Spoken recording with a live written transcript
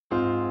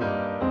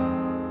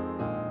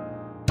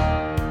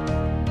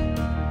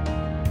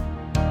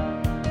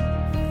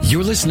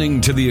You're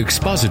listening to the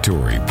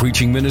expository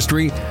preaching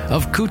ministry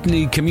of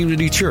Kootenai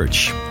Community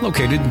Church,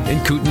 located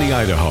in Kootenai,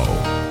 Idaho.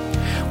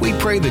 We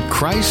pray that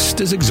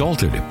Christ is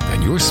exalted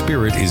and your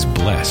spirit is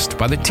blessed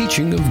by the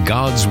teaching of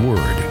God's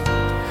Word.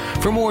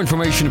 For more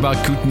information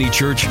about Kootenai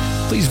Church,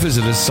 please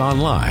visit us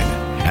online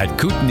at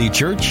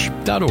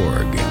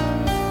kootenaichurch.org.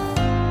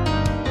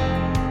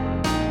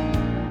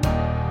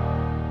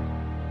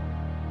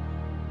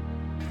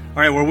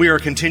 All right, well, we are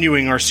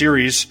continuing our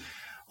series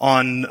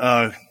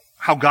on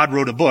how God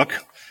wrote a book,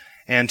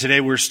 and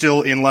today we're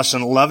still in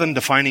Lesson 11,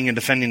 Defining and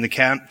Defending the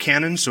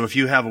Canon. So if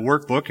you have a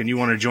workbook and you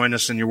want to join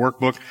us in your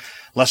workbook,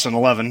 Lesson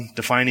 11,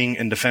 Defining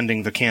and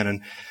Defending the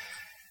Canon.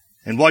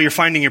 And while you're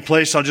finding your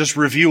place, I'll just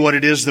review what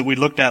it is that we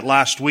looked at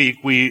last week.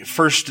 We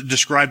first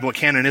described what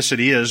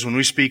canonicity is. When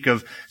we speak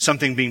of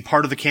something being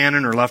part of the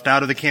canon or left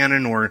out of the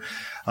canon, or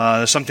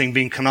something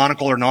being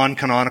canonical or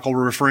non-canonical,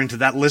 we're referring to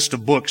that list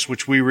of books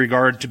which we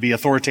regard to be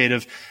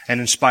authoritative and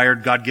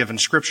inspired God-given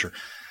Scripture.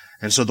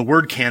 And so the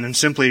word canon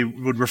simply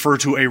would refer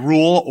to a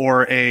rule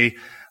or a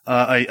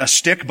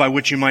stick by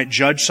which you might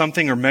judge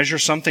something or measure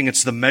something.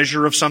 It's the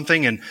measure of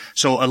something. And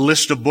so a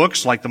list of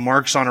books, like the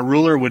marks on a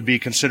ruler, would be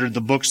considered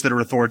the books that are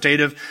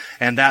authoritative.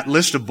 And that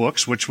list of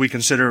books, which we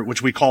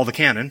call the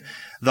canon,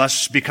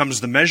 thus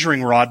becomes the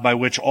measuring rod by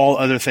which all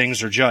other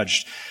things are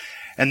judged.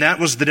 And that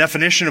was the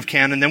definition of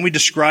canon. Then we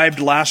described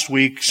last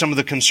week some of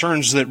the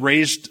concerns that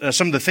raised,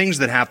 some of the things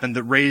that happened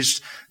that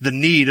raised the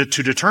need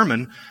to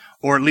determine,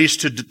 or at least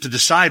to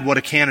decide what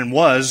a canon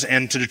was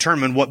and to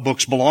determine what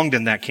books belonged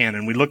in that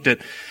canon. We looked at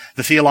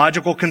the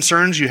theological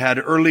concerns. You had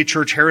early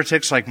church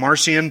heretics like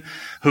Marcion,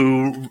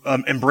 who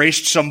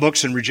embraced some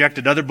books and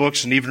rejected other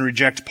books, and even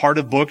reject part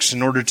of books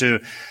in order to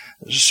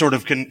sort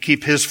of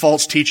keep his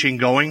false teaching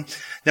going.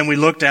 Then we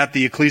looked at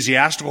the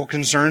ecclesiastical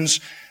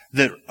concerns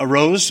that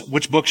arose.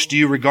 Which books do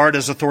you regard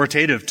as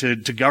authoritative to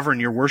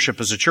govern your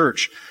worship as a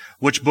church?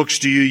 Which books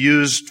do you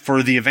use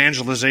for the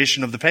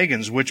evangelization of the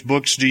pagans? Which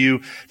books do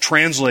you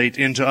translate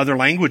into other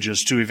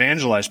languages to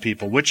evangelize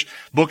people? Which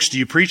books do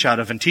you preach out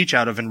of and teach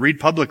out of and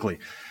read publicly?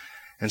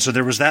 And so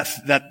there was that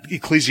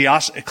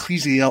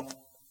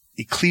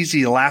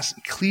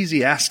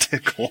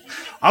ecclesiastical,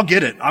 I'll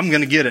get it, I'm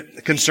going to get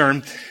it,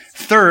 concern.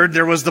 Third,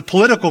 there was the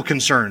political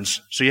concerns.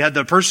 So you had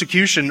the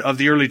persecution of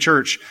the early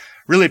church.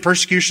 Really,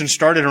 persecution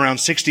started around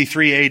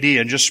 63 AD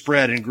and just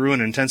spread and grew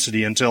in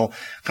intensity until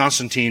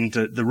Constantine,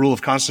 the rule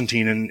of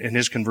Constantine and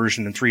his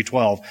conversion in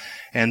 312.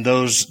 And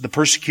the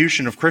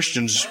persecution of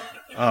Christians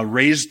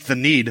raised the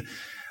need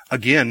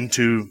again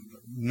to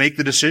make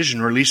the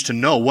decision, or at least to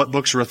know what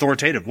books are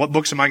authoritative. What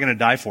books am I going to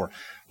die for?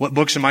 What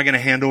books am I going to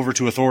hand over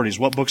to authorities?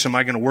 What books am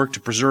I going to work to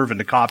preserve and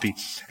to copy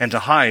and to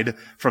hide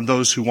from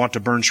those who want to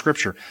burn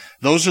Scripture?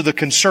 Those are the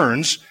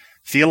concerns,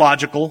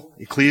 theological,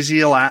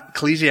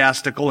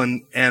 ecclesiastical,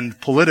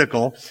 and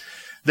political,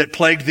 that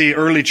plagued the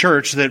early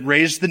church, that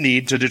raised the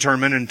need to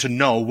determine and to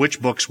know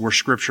which books were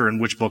Scripture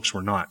and which books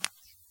were not.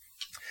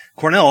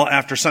 Cornell,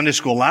 after Sunday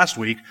school last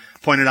week,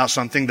 pointed out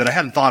something that I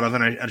hadn't thought of,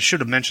 and I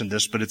should have mentioned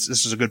this, but this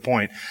is a good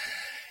point.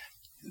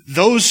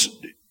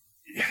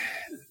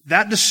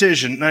 That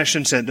decision, I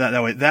shouldn't say it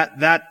that way,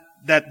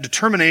 that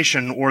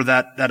determination or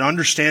that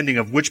understanding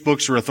of which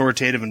books are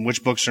authoritative and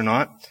which books are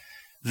not,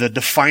 the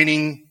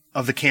defining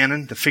of the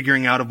canon, the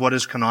figuring out of what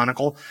is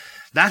canonical,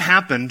 that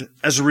happened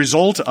as a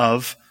result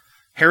of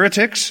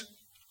heretics,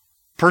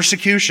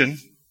 persecution,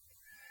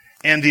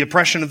 and the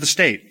oppression of the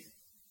state.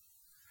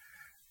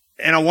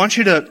 And I want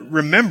you to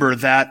remember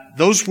that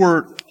those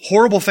were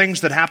horrible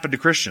things that happened to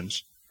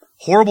Christians,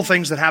 horrible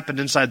things that happened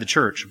inside the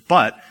church,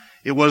 but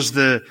it was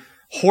the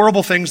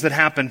horrible things that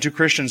happened to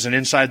Christians and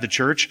inside the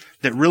church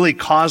that really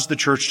caused the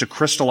church to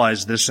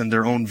crystallize this in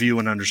their own view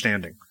and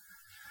understanding.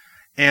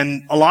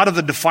 And a lot of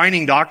the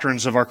defining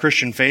doctrines of our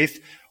Christian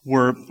faith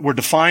were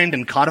defined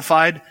and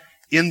codified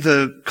in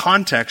the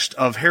context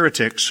of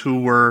heretics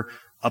who were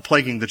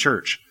plaguing the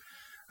church.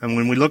 And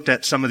when we looked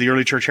at some of the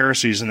early church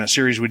heresies in that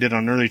series we did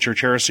on early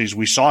church heresies,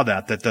 we saw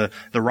that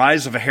the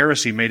rise of a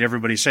heresy made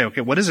everybody say, okay,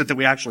 what is it that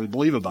we actually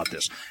believe about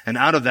this? And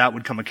out of that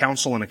would come a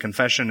counsel and a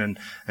confession and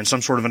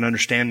some sort of an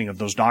understanding of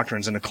those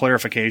doctrines and a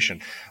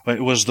clarification. But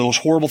it was those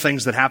horrible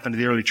things that happened to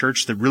the early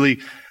church that really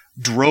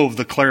drove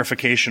the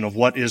clarification of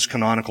what is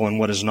canonical and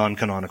what is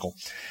non-canonical.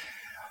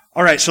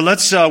 All right, so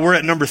we're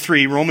at number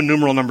 3, Roman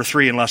numeral number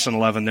 3 in lesson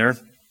 11 there.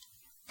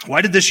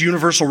 Why did this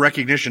universal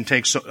recognition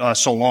take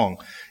so long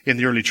in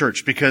the early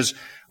church? Because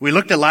we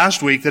looked at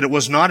last week that it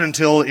was not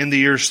until in the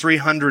years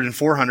 300 and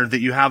 400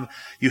 that you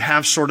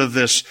have sort of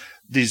these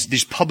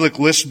public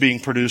lists being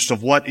produced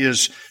of what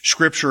is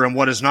Scripture and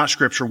what is not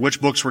Scripture,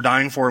 which books we're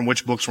dying for and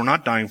which books we're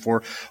not dying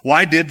for.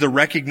 Why did the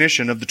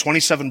recognition of the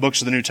 27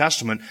 books of the New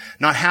Testament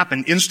not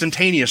happen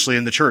instantaneously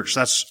in the church?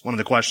 That's one of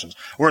the questions.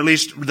 Or at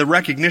least the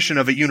recognition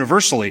of it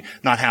universally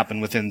not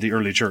happen within the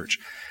early church.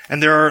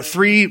 And there are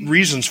 3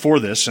 reasons for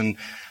this. And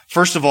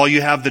First of all,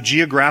 you have the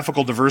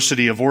geographical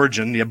diversity of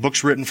origin. You have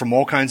books written from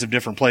all kinds of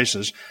different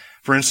places.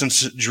 For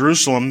instance,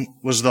 Jerusalem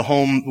was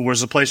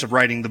the place of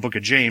writing the book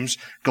of James.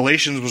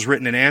 Galatians was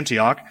written in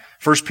Antioch.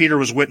 1 Peter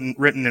was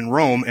written in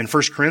Rome, and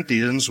 1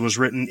 Corinthians was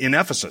written in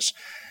Ephesus.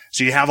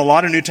 So you have a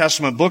lot of New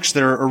Testament books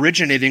that are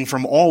originating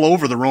from all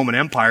over the Roman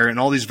Empire in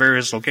all these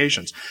various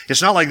locations.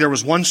 It's not like there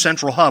was one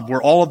central hub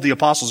where all of the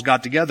apostles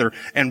got together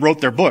and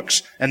wrote their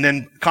books and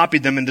then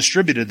copied them and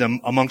distributed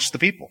them amongst the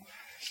people.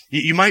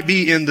 You might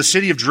be in the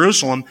city of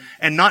Jerusalem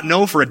and not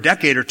know for a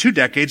decade or 2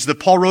 decades that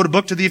Paul wrote a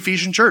book to the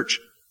Ephesian church.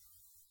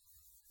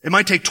 It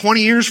might take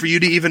 20 years for you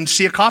to even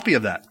see a copy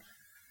of that.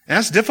 And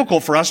that's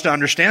difficult for us to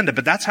understand it,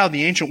 but that's how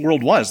the ancient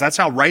world was. That's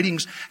how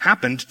writings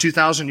happened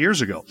 2,000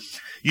 years ago.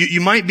 You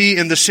might be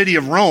in the city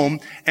of Rome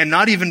and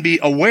not even be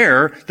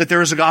aware that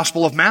there is a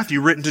Gospel of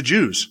Matthew written to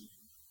Jews.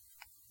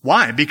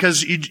 Why?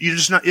 Because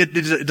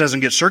it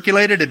doesn't get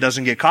circulated, it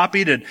doesn't get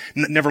copied, it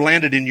never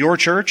landed in your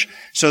church.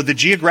 So the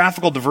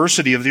geographical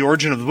diversity of the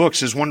origin of the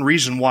books is one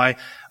reason why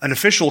an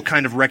official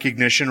kind of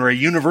recognition or a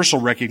universal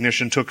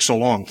recognition took so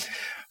long.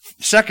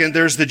 Second,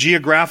 there's the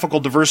geographical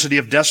diversity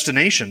of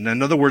destination.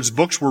 In other words,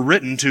 books were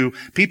written to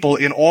people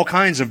in all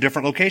kinds of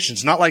different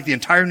locations. Not like the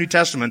entire New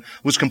Testament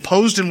was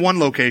composed in one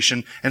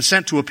location and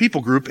sent to a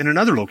people group in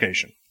another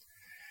location.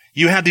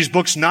 You had these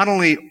books not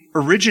only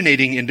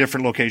originating in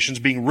different locations,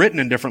 being written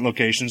in different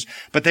locations,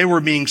 but they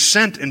were being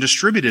sent and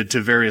distributed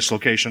to various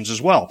locations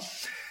as well.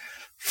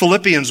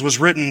 Philippians was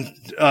written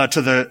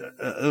to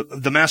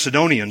the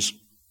Macedonians.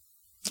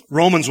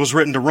 Romans was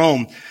written to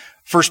Rome.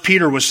 1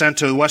 Peter was sent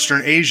to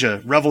Western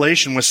Asia.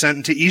 Revelation was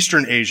sent to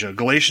Eastern Asia.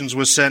 Galatians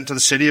was sent to the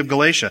city of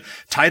Galatia.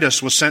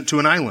 Titus was sent to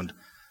an island.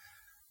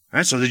 All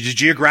right, so the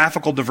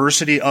geographical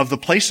diversity of the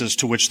places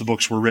to which the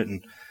books were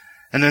written.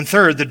 And then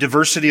third, the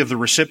diversity of the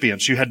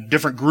recipients. You had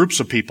different groups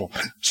of people.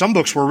 Some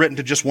books were written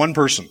to just one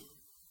person.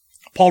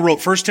 Paul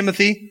wrote 1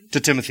 Timothy to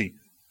Timothy,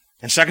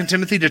 and 2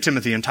 Timothy to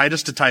Timothy, and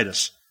Titus to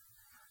Titus.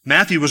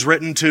 Matthew was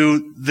written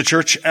to the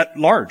church at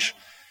large.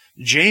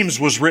 James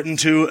was written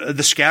to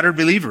the scattered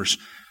believers.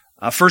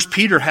 1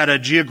 Peter had a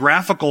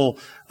geographical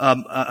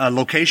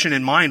location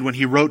in mind when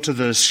he wrote to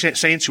the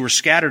saints who were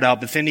scattered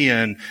out,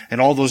 Bithynia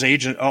and all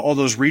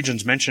those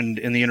regions mentioned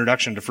in the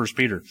introduction to 1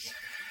 Peter.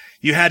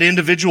 You had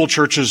individual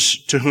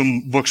churches to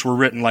whom books were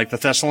written, like the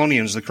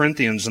Thessalonians, the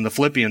Corinthians, and the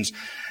Philippians.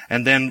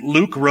 And then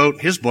Luke wrote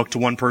his book to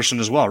one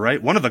person as well,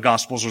 right? One of the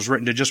Gospels was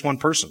written to just one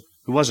person.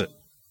 Who was it?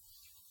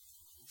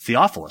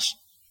 Theophilus,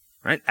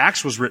 right?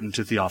 Acts was written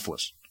to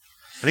Theophilus.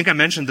 I think I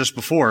mentioned this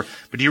before,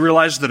 but do you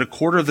realize that a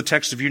quarter of the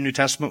text of your New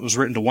Testament was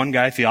written to one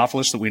guy,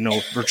 Theophilus, that we know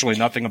virtually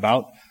nothing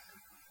about?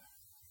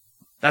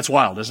 That's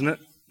wild, isn't it?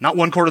 Not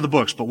 1/4 of the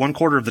books, but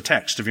 1/4 of the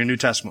text of your New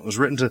Testament was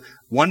written to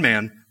one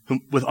man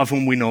of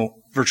whom we know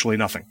virtually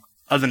nothing,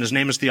 other than his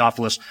name is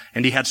Theophilus,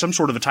 and he had some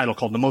sort of a title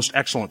called the Most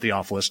Excellent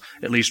Theophilus,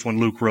 at least when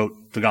Luke wrote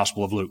the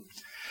Gospel of Luke.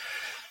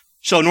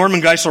 So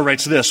Norman Geisler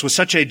writes this: with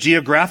such a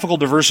geographical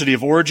diversity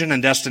of origin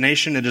and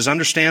destination, it is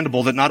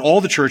understandable that not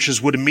all the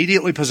churches would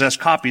immediately possess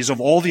copies of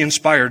all the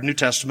inspired New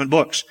Testament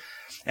books.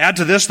 Add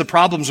to this the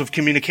problems of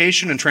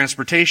communication and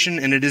transportation,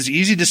 and it is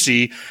easy to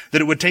see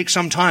that it would take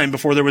some time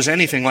before there was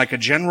anything like a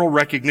general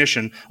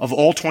recognition of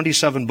all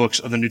 27 books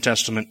of the New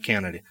Testament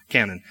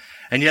canon.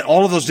 And yet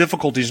all of those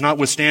difficulties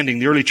notwithstanding,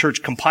 the early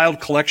church compiled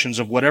collections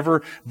of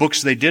whatever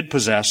books they did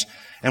possess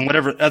and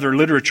whatever other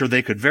literature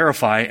they could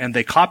verify, and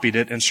they copied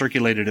it and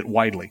circulated it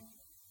widely.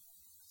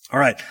 All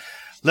right.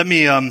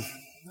 I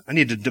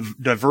need to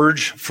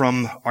diverge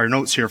from our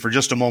notes here for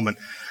just a moment,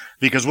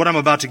 because what I'm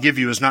about to give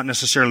you is not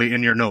necessarily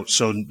in your notes,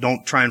 so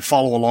don't try and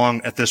follow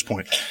along at this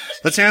point.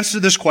 Let's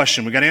answer this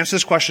question. We've got to answer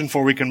this question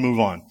before we can move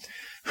on.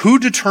 Who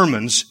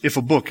determines if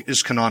a book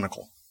is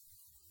canonical?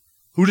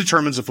 Who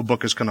determines if a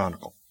book is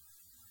canonical?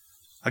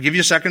 I'll give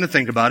you a second to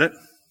think about it,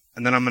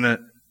 and then I'm going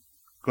to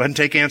go ahead and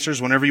take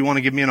answers whenever you want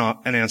to give me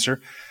an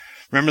answer.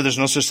 Remember, there's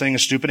no such thing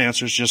as stupid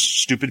answers, just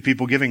stupid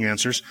people giving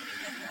answers.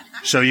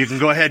 So you can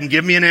go ahead and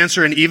give me an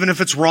answer, and even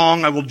if it's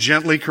wrong, I will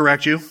gently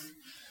correct you.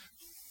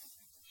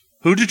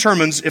 Who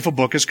determines if a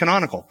book is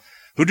canonical?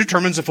 Who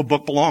determines if a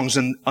book belongs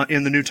in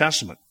the New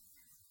Testament?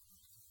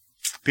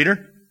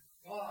 Peter?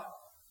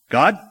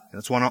 God?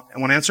 That's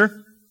one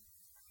answer.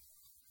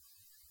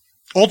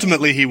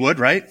 Ultimately, he would,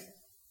 right?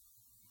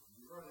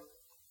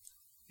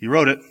 He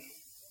wrote it.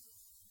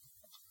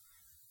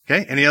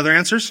 Okay, any other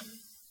answers?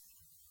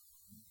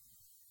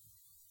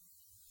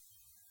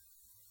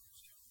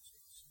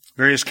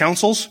 Various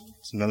councils?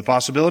 That's another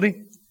possibility.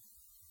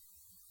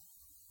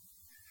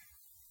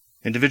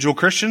 Individual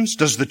Christians?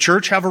 Does the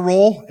church have a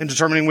role in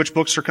determining which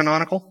books are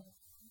canonical?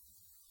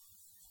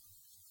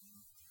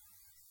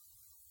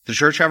 Does the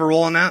church have a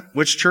role in that?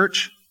 Which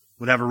church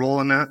would have a role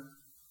in that?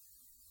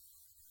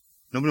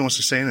 Nobody wants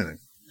to say anything.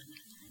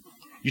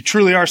 You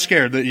truly are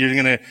scared that you're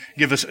going to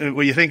give us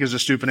what you think is a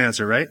stupid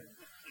answer, right?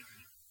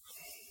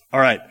 All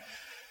right.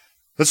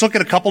 Let's look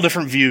at a couple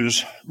different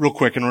views real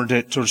quick in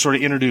order to sort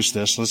of introduce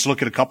this. Let's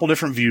look at a couple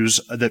different views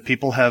that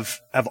people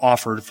have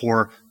offered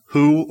for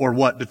who or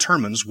what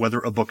determines whether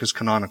a book is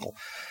canonical.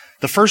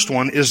 The first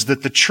one is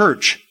that the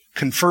church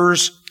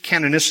confers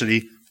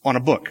canonicity on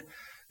a book.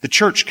 The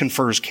church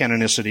confers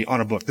canonicity on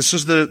a book. This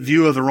is the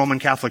view of the Roman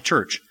Catholic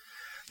Church.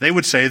 They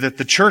would say that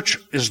the church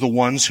is the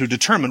ones who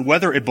determine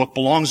whether a book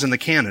belongs in the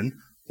canon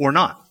or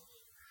not.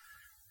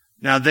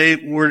 Now, they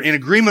were in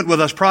agreement with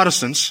us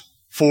Protestants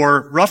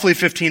for roughly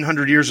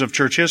 1,500 years of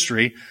church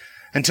history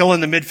until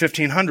in the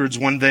mid-1500s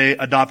when they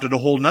adopted a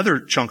whole nother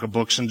chunk of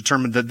books and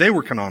determined that they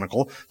were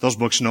canonical, those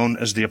books known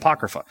as the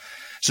Apocrypha.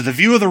 So the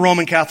view of the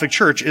Roman Catholic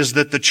Church is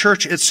that the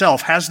church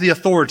itself has the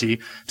authority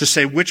to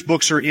say which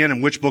books are in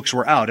and which books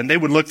were out. And they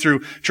would look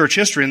through church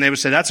history and they would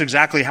say that's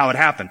exactly how it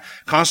happened.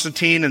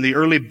 Constantine and the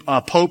early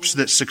popes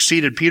that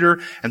succeeded Peter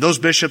and those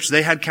bishops,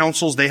 they had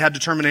councils, they had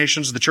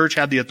determinations. The church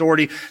had the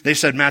authority. They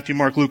said Matthew,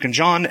 Mark, Luke, and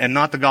John, and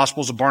not the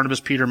Gospels of Barnabas,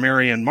 Peter,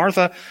 Mary, and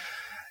Martha.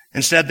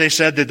 Instead, they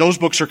said that those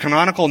books are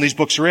canonical and these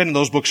books are in and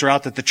those books are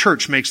out, that the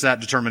church makes that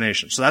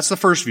determination. So that's the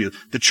first view.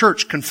 The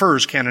church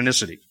confers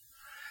canonicity.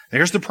 Now,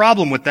 here's the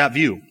problem with that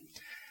view.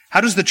 How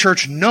does the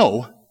church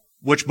know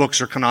which books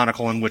are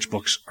canonical and which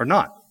books are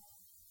not?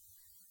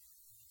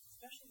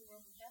 Especially the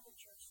Roman Catholic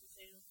Church, since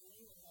they don't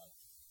believe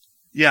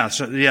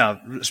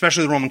in them.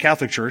 Especially the Roman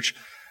Catholic Church.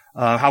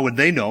 How would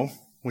they know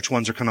which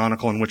ones are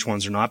canonical and which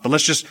ones are not? But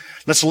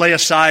let's lay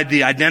aside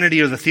the identity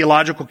or the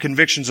theological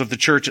convictions of the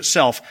church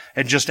itself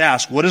and just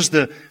ask, what is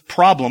the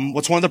problem?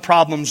 What's one of the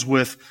problems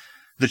with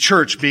the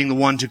church being the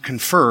one to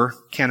confer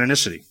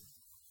canonicity?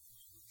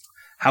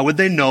 How would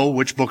they know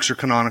which books are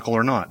canonical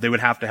or not? They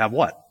would have to have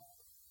what?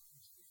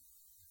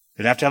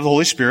 They'd have to have the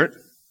Holy Spirit.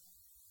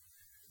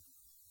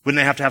 Wouldn't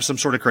they have to have some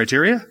sort of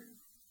criteria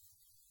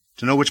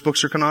to know which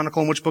books are canonical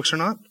and which books are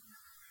not?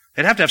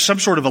 They'd have to have some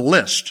sort of a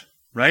list,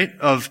 right?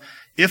 Of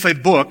if a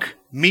book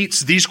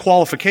meets these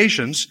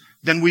qualifications,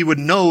 then we would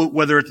know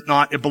whether or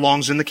not it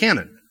belongs in the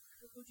canon.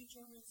 Who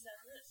determines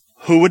that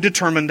list? Who would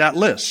determine that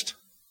list?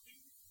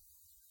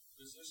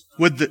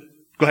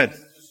 Go ahead.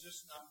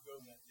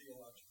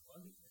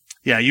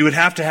 Yeah, you would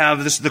have to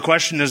have this. The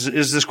question is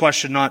this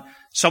question not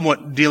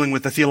somewhat dealing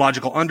with the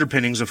theological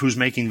underpinnings of who's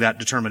making that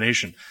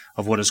determination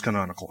of what is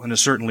canonical? And it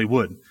certainly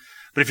would.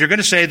 But if you're going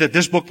to say that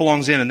this book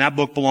belongs in and that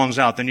book belongs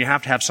out, then you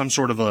have to have some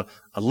sort of a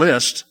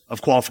list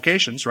of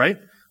qualifications, right?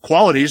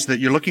 Qualities that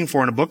you're looking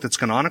for in a book that's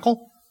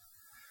canonical.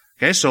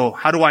 Okay, so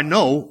how do I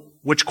know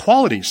which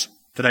qualities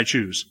did I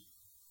choose?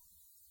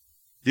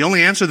 The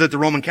only answer that the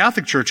Roman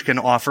Catholic Church can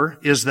offer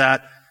is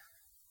that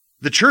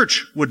the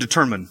church would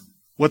determine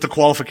what the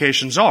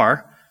qualifications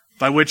are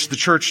by which the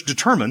church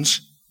determines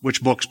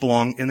which books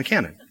belong in the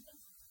canon.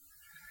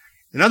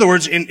 In other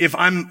words, if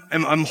I'm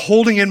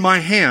holding in my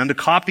hand a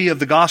copy of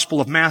the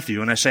Gospel of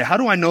Matthew and I say, how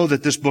do I know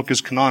that this book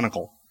is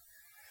canonical?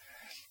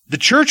 The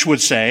church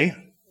would say,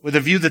 with a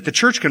view that the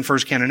church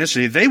confers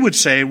canonicity, they would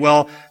say,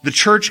 well, the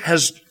church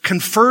has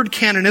conferred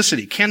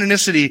canonicity.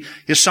 Canonicity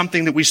is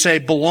something that we say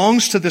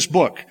belongs to this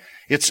book.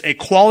 It's a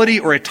quality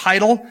or a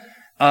title,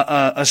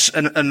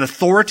 an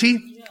authority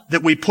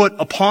that we put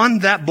upon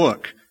that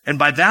book, and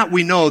by that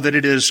we know that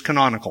it is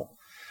canonical.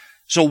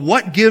 So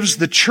what gives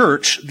the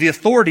church the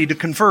authority to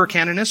confer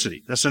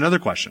canonicity? That's another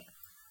question.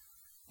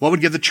 What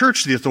would give the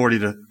church the authority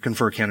to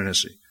confer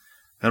canonicity?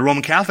 The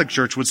Roman Catholic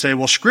Church would say,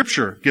 well,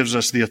 Scripture gives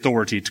us the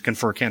authority to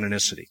confer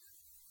canonicity.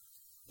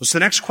 What's the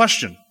next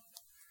question?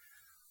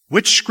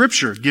 Which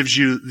Scripture gives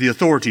you the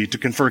authority to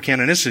confer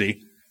canonicity?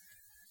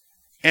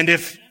 And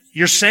if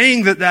you're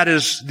saying that that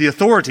is the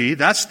authority,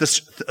 that's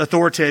the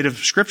authoritative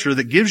Scripture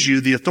that gives you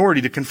the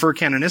authority to confer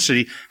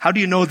canonicity, how do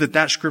you know that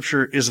that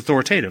Scripture is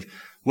authoritative?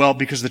 Well,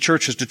 because the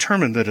church has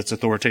determined that it's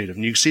authoritative.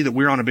 And you see that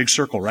we're on a big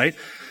circle, right?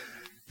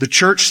 The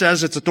church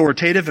says it's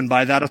authoritative, and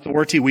by that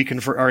authority we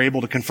are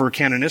able to confer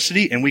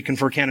canonicity, and we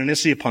confer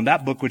canonicity upon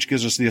that book which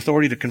gives us the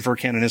authority to confer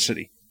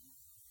canonicity.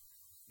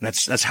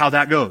 That's how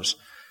that goes.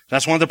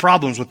 That's one of the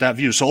problems with that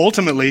view. So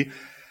ultimately,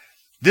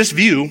 this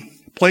view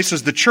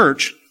places the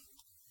church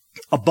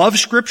above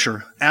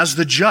Scripture as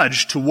the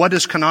judge to what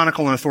is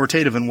canonical and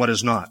authoritative and what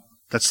is not.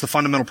 That's the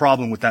fundamental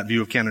problem with that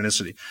view of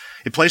canonicity.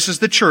 It places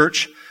the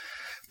church,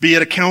 be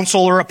it a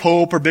council or a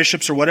pope or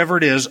bishops or whatever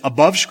it is,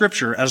 above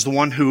Scripture as the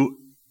one who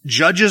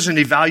judges and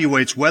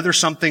evaluates whether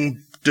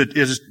something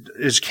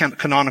is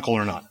canonical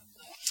or not.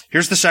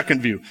 Here's the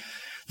second view,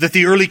 that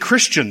the early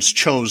Christians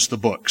chose the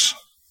books.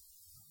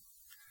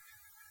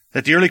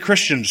 That the early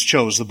Christians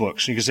chose the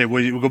books. You can say,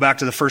 well, we'll go back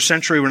to the first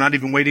century. We're not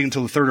even waiting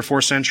until the 3rd or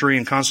 4th century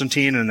and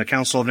Constantine and the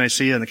Council of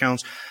Nicaea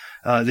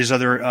and these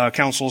other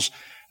councils.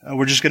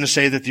 We're just going to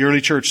say that the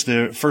early church,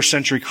 the first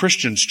century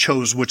Christians,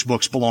 chose which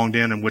books belonged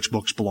in and which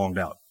books belonged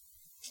out.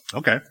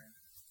 Okay.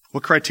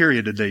 What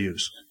criteria did they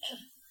use?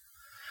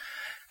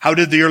 How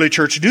did the early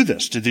church do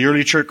this? Did the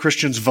early church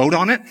Christians vote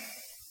on it?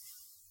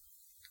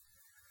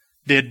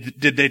 Did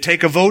they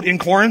take a vote in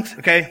Corinth?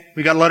 Okay,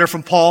 we got a letter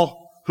from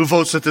Paul. Who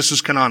votes that this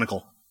is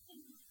canonical?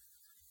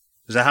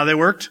 Is that how they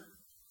worked?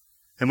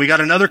 And we got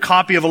another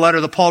copy of a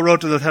letter that Paul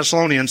wrote to the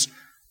Thessalonians.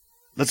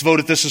 Let's vote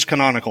that this is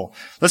canonical.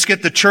 Let's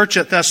get the church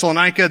at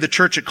Thessalonica, the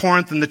church at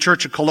Corinth, and the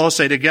church at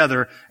Colossae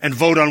together and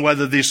vote on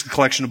whether this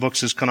collection of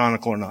books is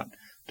canonical or not.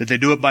 Did they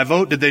do it by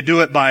vote? Did they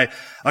do it by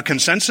a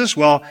consensus?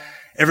 Well,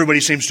 Everybody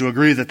seems to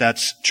agree that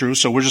that's true,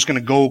 so we're just going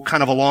to go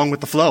kind of along with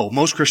the flow.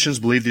 Most Christians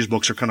believe these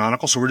books are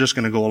canonical, so we're just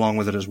going to go along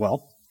with it as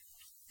well.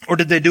 Or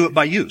did they do it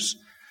by use?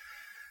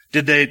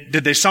 Did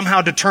they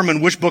somehow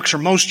determine which books are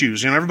most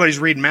used? Everybody's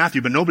reading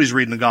Matthew, but nobody's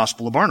reading the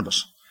Gospel of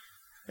Barnabas.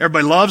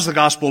 Everybody loves the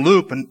Gospel of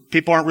Luke, and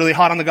people aren't really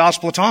hot on the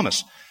Gospel of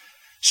Thomas.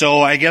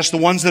 So I guess the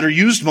ones that are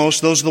used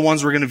most, those are the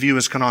ones we're going to view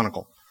as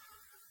canonical.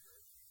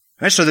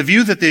 Right, so the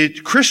view that the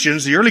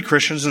Christians, the early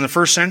Christians in the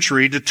first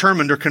century,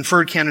 determined or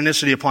conferred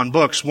canonicity upon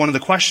books, one of the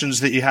questions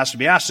that has to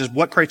be asked is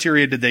what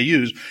criteria did they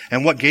use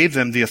and what gave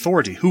them the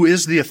authority? Who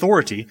is the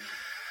authority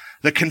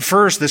that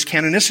confers this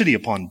canonicity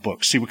upon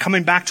books? See, we're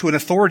coming back to an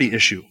authority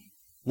issue.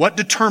 What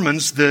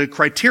determines the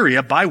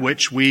criteria by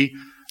which we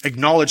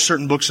acknowledge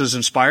certain books as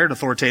inspired,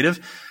 authoritative,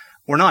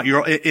 or not?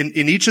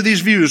 In each of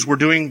these views, we're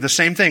doing the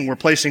same thing. We're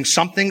placing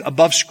something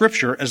above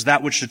Scripture as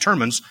that which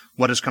determines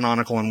what is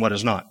canonical and what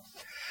is not.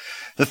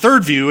 The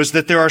third view is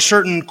that there are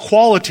certain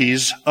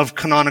qualities of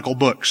canonical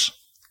books.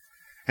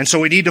 And so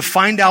we need to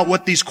find out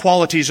what these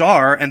qualities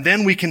are, and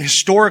then we can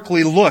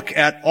historically look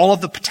at all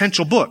of the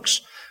potential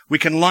books. We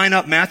can line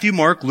up Matthew,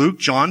 Mark, Luke,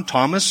 John,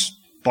 Thomas,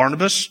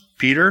 Barnabas,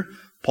 Peter,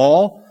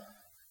 Paul,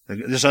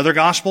 this other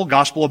gospel,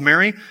 Gospel of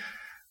Mary.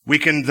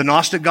 The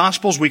Gnostic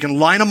Gospels, we can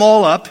line them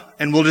all up,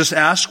 and we'll just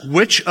ask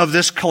which of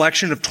this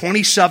collection of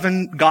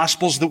 27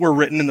 Gospels that were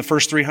written in the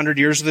first 300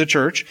 years of the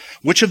church,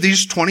 which of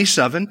these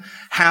 27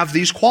 have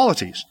these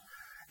qualities?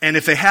 And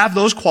if they have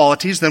those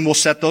qualities, then we'll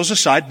set those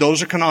aside.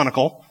 Those are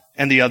canonical,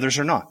 and the others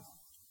are not.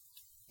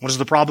 What is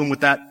the problem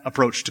with that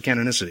approach to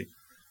canonicity?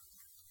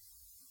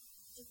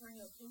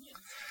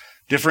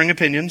 Differing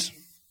opinions.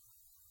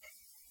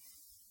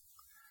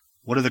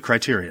 What are the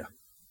criteria?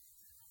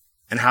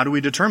 And how do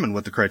we determine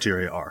what the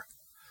criteria are?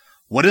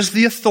 What is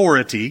the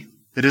authority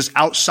that is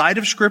outside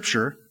of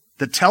Scripture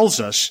that tells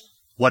us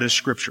what is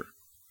Scripture?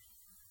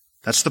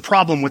 That's the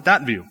problem with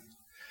that view.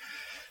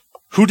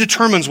 Who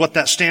determines what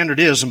that standard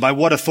is and by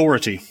what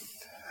authority?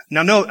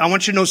 Now note, I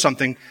want you to know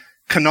something.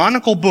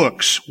 Canonical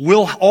books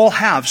will all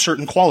have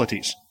certain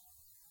qualities.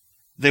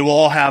 They will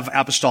all have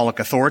apostolic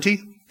authority.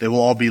 They will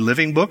all be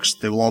living books.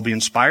 They will all be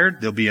inspired.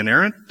 They'll be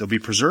inerrant. They'll be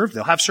preserved.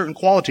 They'll have certain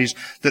qualities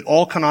that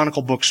all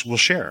canonical books will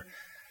share.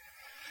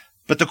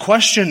 But the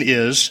question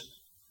is,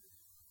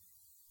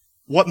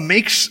 what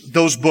makes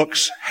those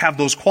books have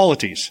those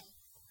qualities?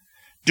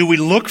 Do we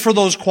look for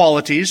those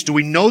qualities? Do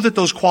we know that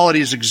those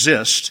qualities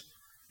exist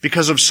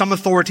because of some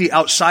authority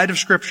outside of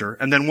Scripture?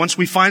 And then once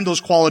we find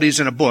those qualities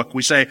in a book,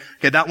 we say,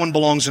 okay, that one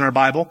belongs in our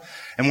Bible.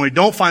 And when we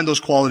don't find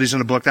those qualities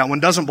in a book, that one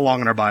doesn't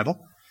belong in our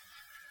Bible.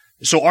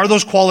 So are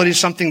those qualities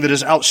something that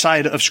is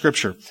outside of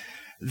Scripture?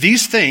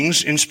 These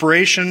things,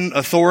 inspiration,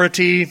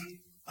 authority,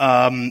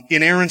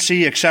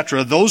 inerrancy,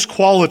 etc., those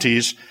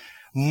qualities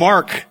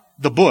mark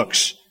the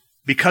books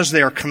because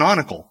they are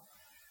canonical.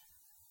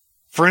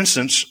 For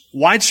instance,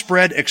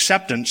 widespread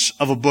acceptance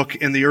of a book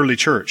in the early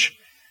church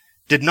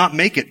did not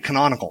make it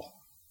canonical.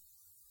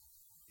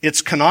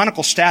 Its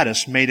canonical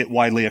status made it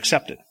widely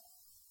accepted. I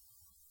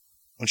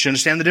want you to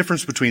understand the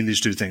difference between these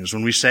two things.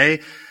 When we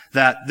say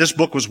that this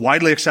book was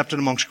widely accepted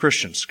amongst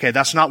Christians, okay,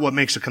 that's not what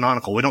makes it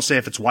canonical. We don't say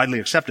if it's widely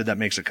accepted, that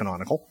makes it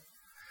canonical.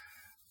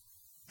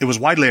 It was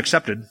widely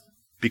accepted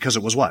because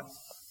it was what?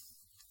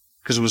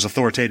 Because it was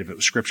authoritative. It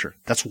was Scripture.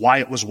 That's why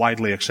it was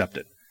widely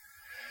accepted.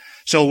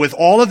 So with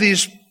all of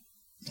these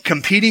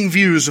competing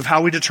views of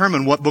how we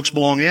determine what books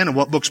belong in and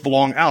what books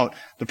belong out,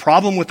 the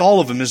problem with all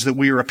of them is that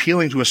we are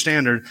appealing to a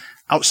standard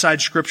outside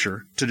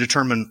Scripture to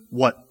determine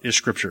what is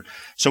Scripture.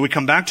 So we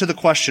come back to the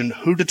question,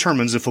 who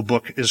determines if a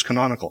book is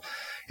canonical?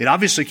 It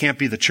obviously can't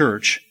be the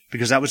church,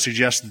 because that would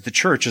suggest that the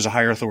church is a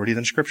higher authority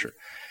than Scripture.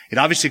 It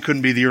obviously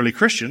couldn't be the early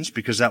Christians,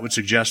 because that would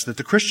suggest that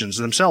the Christians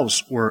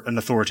themselves were an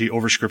authority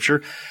over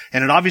Scripture.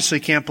 And it obviously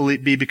can't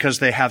be because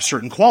they have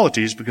certain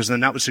qualities, because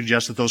then that would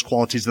suggest that those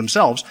qualities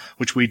themselves,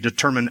 which we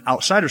determine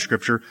outside of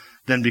Scripture,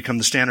 then become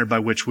the standard by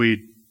which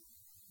we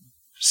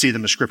see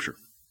them as Scripture.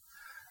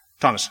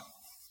 Thomas.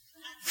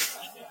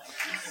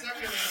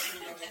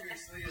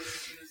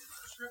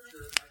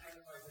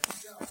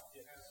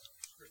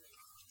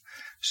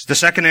 The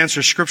second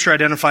answer, Scripture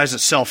identifies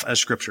itself as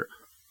Scripture.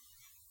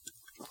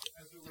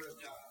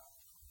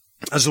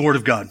 As the Word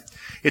of God.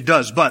 It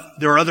does, but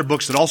there are other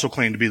books that also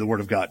claim to be the Word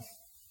of God.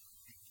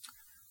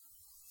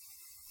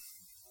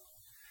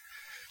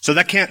 So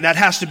that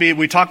has to be,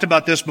 we talked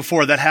about this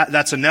before,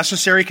 that's a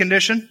necessary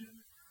condition.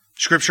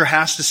 Scripture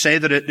has to say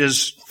that it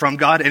is from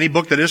God. Any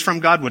book that is from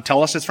God would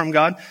tell us it's from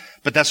God,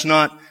 but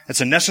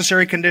it's a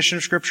necessary condition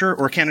of Scripture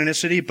or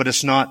canonicity, but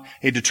it's not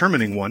a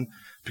determining one,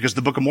 because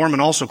the Book of Mormon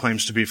also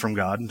claims to be from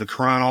God. The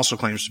Quran also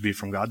claims to be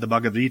from God. The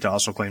Bhagavad Gita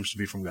also claims to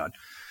be from God.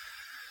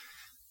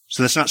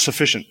 So that's not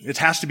sufficient. It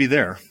has to be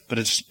there, but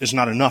it's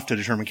not enough to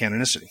determine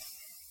canonicity.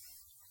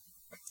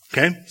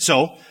 Okay?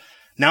 So,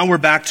 now we're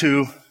back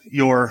to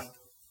your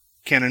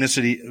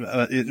canonicity,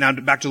 now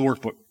back to the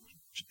workbook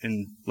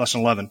in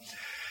lesson 11.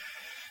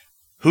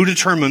 Who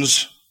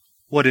determines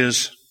what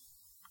is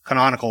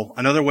canonical?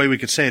 Another way we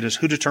could say it is,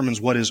 who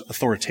determines what is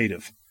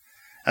authoritative?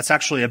 That's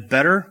actually a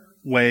better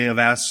way of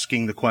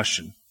asking the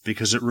question.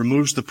 because it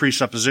removes the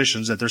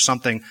presuppositions that there's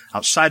something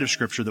outside of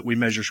Scripture that we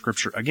measure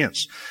Scripture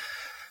against.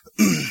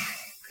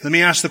 Let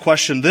me ask the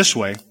question this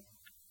way.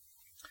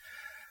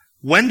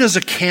 When does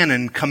a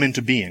canon come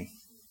into being?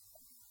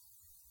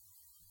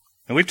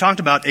 And we've talked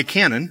about a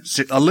canon,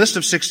 a list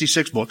of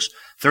 66 books,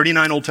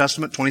 39 Old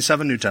Testament,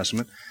 27 New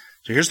Testament.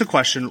 So here's the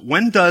question.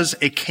 When does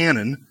a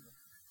canon,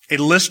 a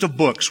list of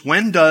books,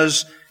 when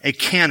does a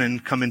canon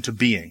come into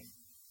being?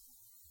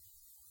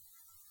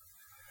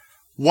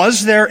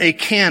 Was there a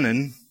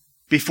canon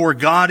before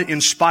God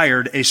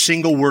inspired a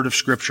single word of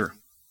Scripture?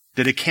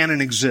 Did a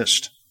canon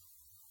exist?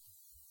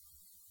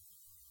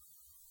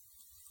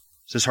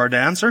 Is this hard to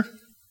answer?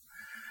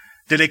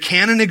 Did a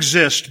canon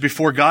exist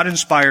before God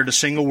inspired a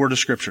single word of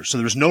Scripture? So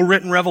there was no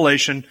written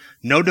revelation,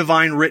 no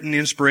divine written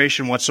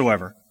inspiration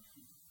whatsoever.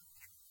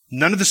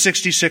 None of the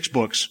 66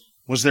 books.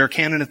 Was there a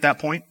canon at that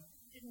point?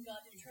 Didn't God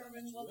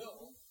determine what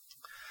will?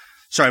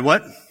 Sorry,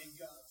 what?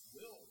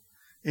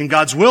 In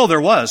God's will there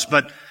was,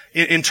 but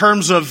in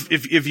terms of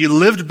if you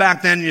lived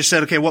back then and you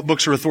said, okay, what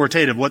books are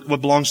authoritative? What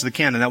belongs to the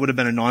canon? That would have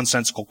been a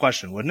nonsensical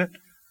question, wouldn't it?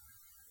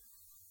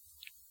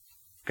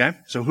 Okay?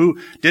 So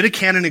did a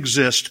canon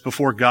exist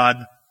before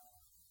God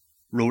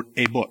wrote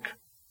a book,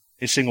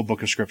 a single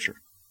book of Scripture?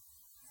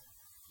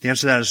 The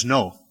answer to that is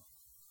no.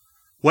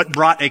 What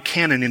brought a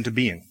canon into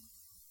being?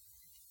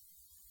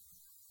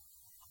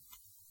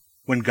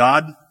 When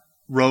God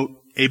wrote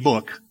a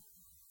book,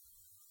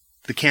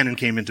 the canon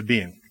came into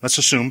being. Let's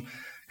assume,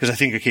 because I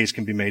think a case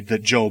can be made,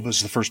 that Job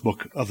is the first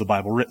book of the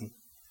Bible written,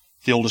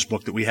 the oldest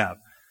book that we have.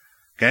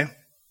 Okay?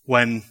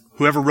 When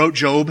whoever wrote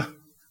Job,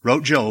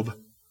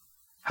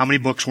 how many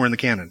books were in the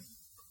canon?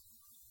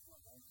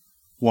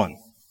 1.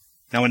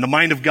 Now, in the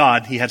mind of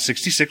God, he had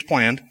 66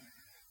 planned,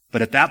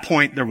 but at that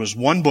point, there was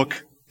one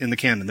book in the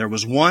canon. There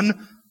was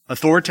one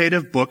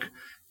authoritative book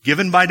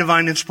given by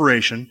divine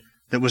inspiration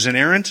that was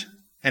inerrant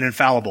and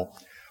infallible.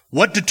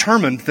 What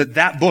determined that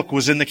that book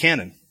was in the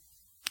canon?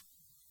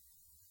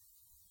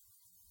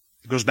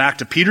 It goes back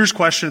to Peter's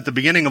question at the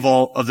beginning of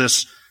all of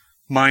this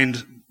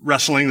mind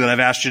wrestling that I've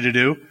asked you to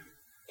do.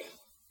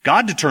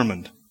 God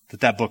determined that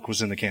that book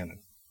was in the canon.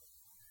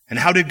 And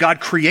how did God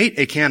create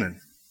a canon?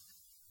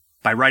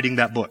 By writing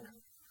that book.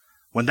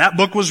 When that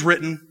book was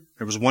written,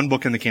 there was one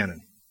book in the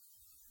canon.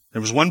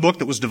 There was one book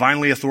that was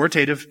divinely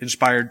authoritative,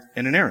 inspired,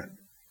 and inerrant.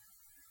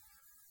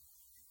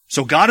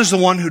 So God is the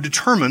one who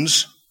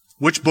determines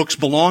which books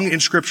belong in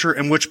Scripture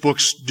and which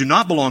books do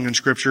not belong in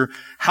Scripture.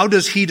 How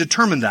does He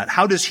determine that?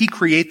 How does He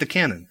create the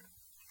canon?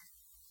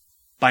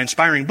 By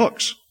inspiring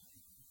books.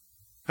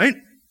 Right?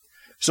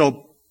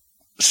 So,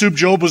 Sub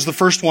Job was the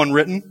first one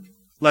written.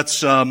 Let's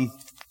take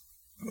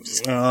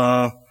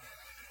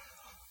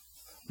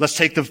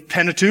the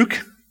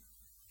Pentateuch.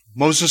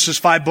 Moses'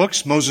 5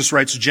 books. Moses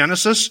writes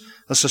Genesis.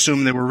 Let's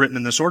assume they were written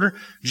in this order.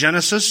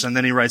 Genesis, and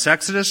then he writes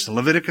Exodus,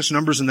 Leviticus,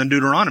 Numbers, and then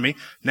Deuteronomy.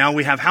 Now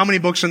we have how many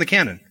books in the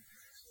canon?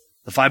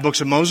 The 5 books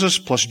of Moses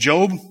plus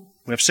Job.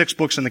 We have 6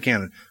 books in the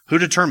canon. Who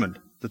determined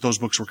that those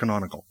books were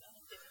canonical?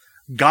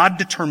 God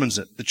determines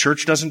it. The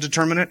church doesn't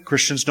determine it.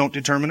 Christians don't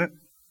determine it.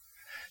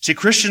 See,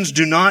 Christians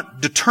do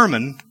not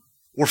determine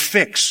or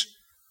fix.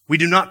 We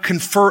do not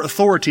confer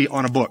authority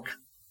on a book.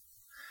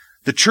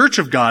 The church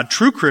of God,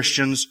 true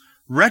Christians,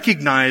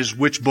 recognize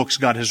which books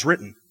God has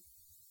written.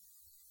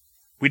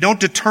 We don't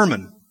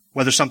determine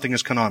whether something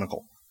is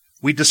canonical.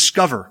 We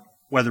discover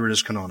whether it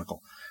is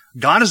canonical.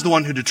 God is the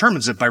one who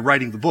determines it by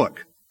writing the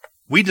book.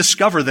 We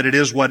discover that it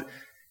is what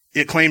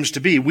it claims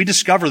to be. We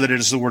discover that it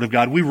is the Word of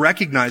God. We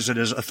recognize it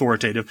as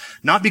authoritative,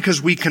 not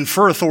because we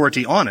confer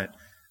authority on it,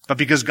 but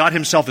because God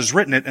Himself has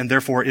written it, and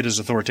therefore it is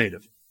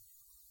authoritative.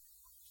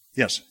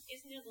 Yes?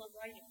 Isn't it like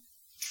writing?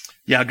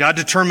 Yeah, God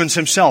determines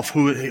Himself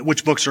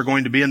which books are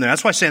going to be in there.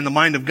 That's why I say in the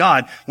mind of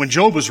God, when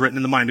Job was written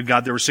in the mind of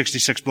God, there were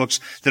 66 books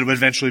that would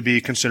eventually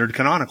be considered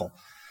canonical.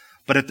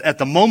 But at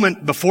the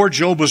moment before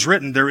Job was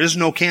written, there is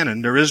no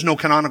canon. There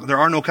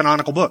are no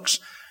canonical books.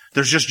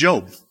 There's just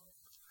Job.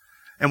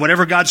 And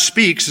whatever God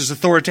speaks is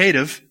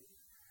authoritative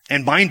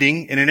and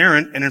binding and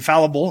inerrant and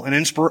infallible and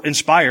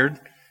inspired.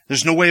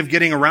 There's no way of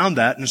getting around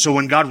that. And so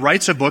when God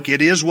writes a book,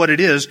 it is what it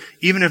is,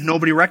 even if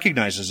nobody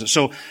recognizes it.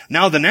 So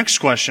now the next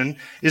question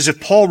is, if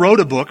Paul wrote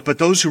a book, but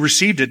those who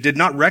received it did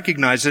not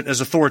recognize it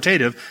as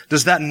authoritative,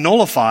 does that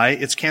nullify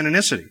its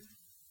canonicity?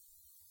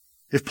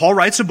 If Paul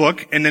writes a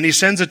book and then he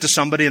sends it to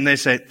somebody and they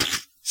say,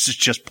 this is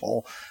just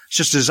Paul. It's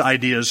just his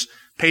ideas.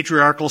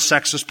 Patriarchal,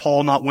 sexist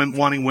Paul, not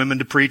wanting women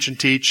to preach and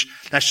teach.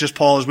 That's just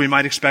Paul as we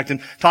might expect.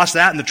 And toss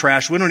that in the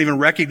trash. We don't even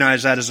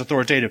recognize that as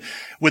authoritative.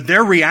 Would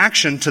their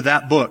reaction to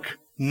that book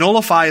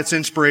nullify its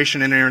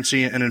inspiration,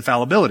 inerrancy, and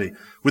infallibility?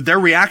 Would their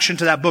reaction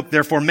to that book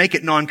therefore make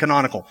it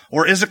non-canonical?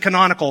 Or is it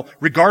canonical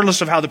regardless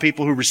of how the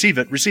people who receive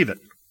it receive it?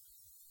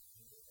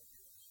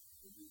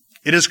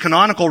 It is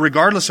canonical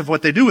regardless of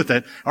what they do with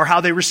it or how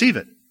they receive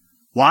it.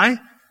 Why?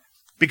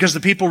 Because the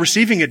people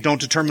receiving it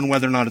don't determine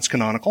whether or not it's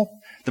canonical.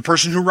 The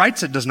person who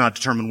writes it does not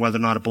determine whether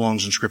or not it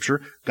belongs in Scripture.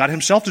 God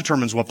Himself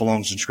determines what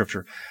belongs in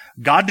Scripture.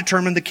 God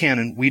determined the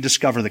canon. We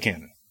discover the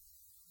canon.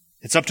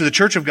 It's up to the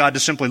Church of God to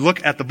simply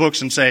look at the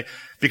books and say,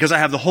 because I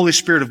have the Holy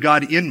Spirit of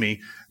God in me,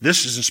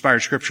 this is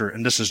inspired Scripture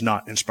and this is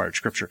not inspired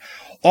Scripture.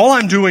 All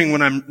I'm doing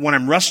when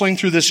I'm wrestling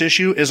through this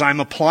issue is I'm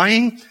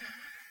doing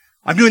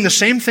the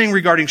same thing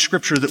regarding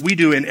Scripture that we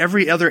do in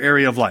every other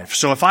area of life.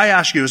 So if I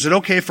ask you, is it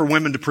okay for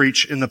women to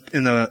preach in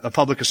the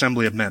public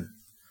assembly of men?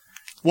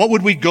 What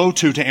would we go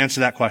to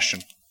answer that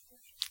question?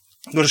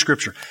 Go to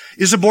Scripture.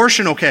 Is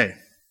abortion okay?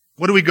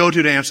 What do we go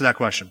to answer that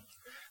question?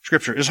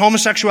 Scripture. Is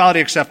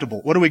homosexuality acceptable?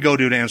 What do we go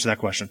to answer that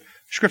question?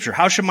 Scripture.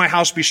 How should my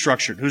house be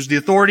structured? Who's the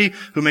authority?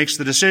 Who makes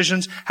the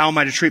decisions? How am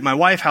I to treat my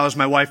wife? How is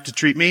my wife to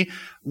treat me?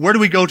 Where do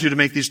we go to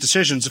make these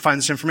decisions, to find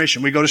this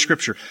information? We go to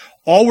Scripture.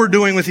 All we're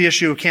doing with the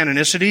issue of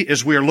canonicity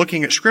is we are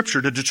looking at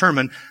Scripture to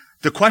determine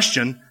the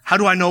question, how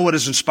do I know what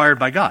is inspired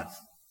by God?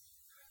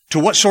 To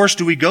what source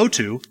do we go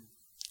to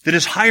that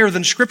is higher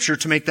than Scripture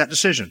to make that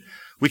decision?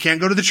 We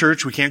can't go to the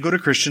church. We can't go to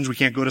Christians. We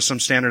can't go to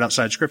some standard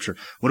outside Scripture.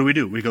 What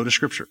do? We go to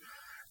Scripture.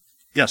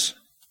 Yes.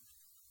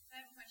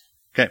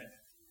 Okay.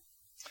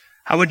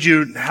 How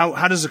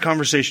does the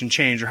conversation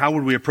change, or how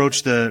would we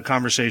approach the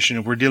conversation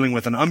if we're dealing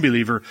with an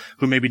unbeliever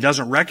who maybe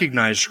doesn't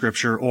recognize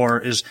Scripture or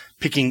is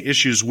picking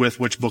issues with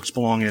which books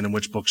belong in and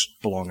which books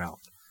belong out?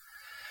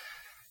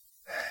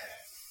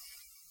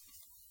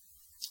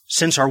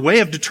 Since our way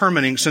of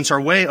discovering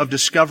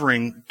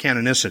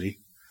canonicity,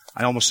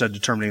 I almost said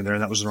determining there,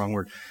 that was the wrong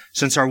word.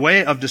 Since our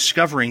way of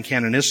discovering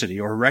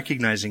canonicity or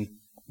recognizing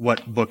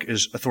what book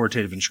is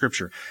authoritative in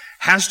Scripture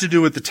has to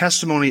do with the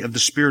testimony of the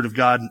Spirit of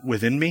God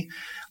within me,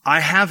 I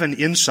have an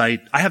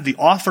insight. I have the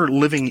author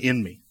living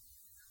in me.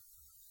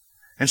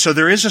 And so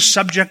there is a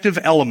subjective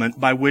element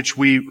by which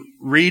I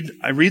read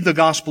the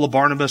Gospel of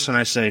Barnabas and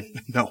I say,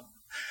 no,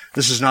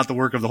 this is not the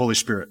work of the Holy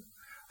Spirit.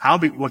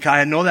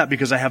 I know that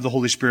because I have the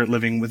Holy Spirit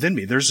living within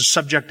me. There's a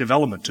subjective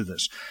element to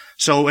this.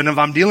 So, and if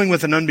I'm dealing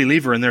with an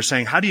unbeliever and they're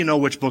saying, how do you know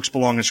which books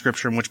belong in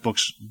Scripture and which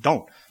books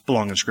don't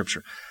belong in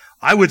Scripture?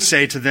 I would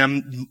say to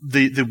them,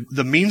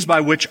 the means by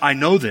which I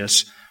know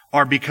this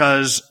are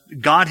because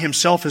God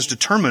Himself has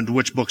determined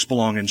which books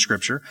belong in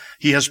Scripture.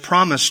 He has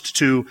promised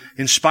to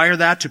inspire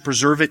that, to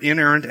preserve it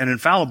inerrant and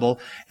infallible,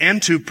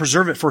 and to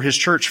preserve it for His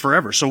church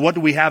forever. So what do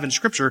we have in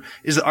Scripture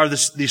are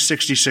these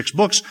 66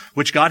 books,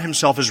 which God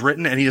Himself has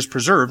written and He has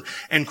preserved.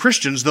 And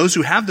Christians, those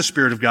who have the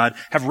Spirit of God,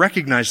 have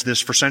recognized this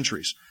for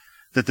centuries,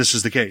 that this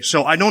is the case.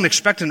 So I don't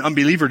expect an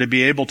unbeliever to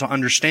be able to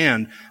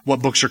understand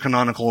what books are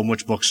canonical and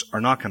which books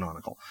are not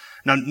canonical.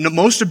 Now,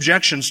 most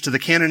objections to the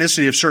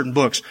canonicity of certain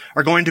books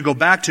are going to go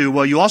back to,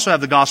 well, you also have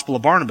the Gospel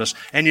of Barnabas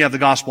and you have the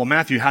Gospel of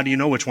Matthew. How do you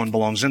know which one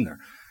belongs in there?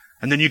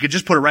 And then you could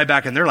just put it right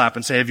back in their lap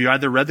and say, have you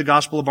either read the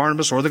Gospel of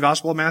Barnabas or the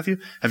Gospel of Matthew?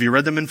 Have you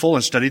read them in full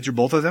and studied through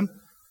both of them?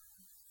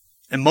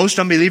 And most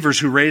unbelievers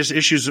who raise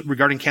issues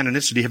regarding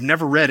canonicity have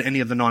never read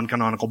any of the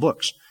non-canonical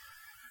books.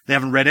 They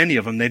haven't read any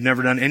of them. They've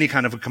never done any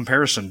kind of a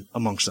comparison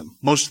amongst them.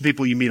 Most of the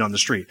people you meet on the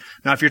street.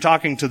 Now, if you're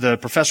talking to the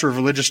professor of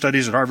religious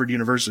studies at Harvard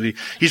University,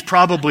 he's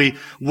probably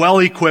well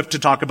equipped to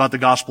talk about the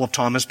Gospel of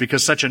Thomas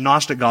because such a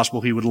Gnostic gospel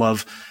he would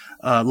love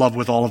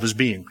with all of his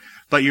being.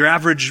 But your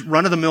average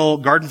run-of-the-mill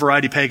garden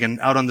variety pagan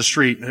out on the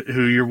street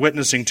who you're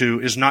witnessing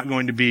to is not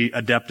going to be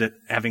adept at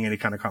having any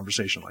kind of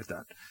conversation like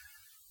that.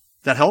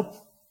 That help?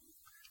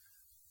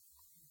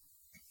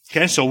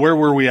 Okay, so where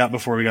were we at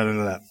before we got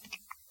into that?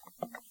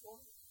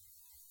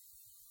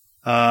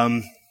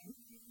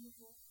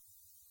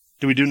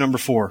 Do we do number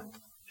 4?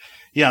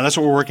 Yeah, that's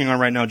what we're working on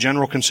right now.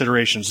 General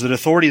considerations. That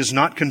authority is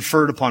not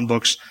conferred upon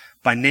books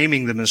by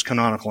naming them as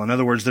canonical. In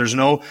other words, there's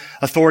no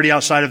authority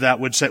outside of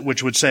that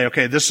which would say,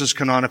 okay, this is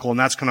canonical and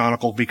that's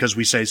canonical because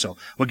we say so.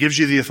 What gives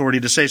you the authority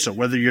to say so?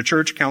 Whether you're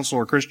church, council,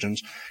 or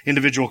Christians,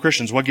 individual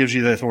Christians, what gives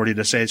you the authority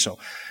to say so?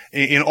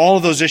 In all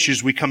of those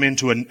issues, we come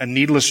into a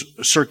needless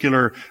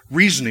circular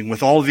reasoning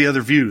with all of the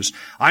other views.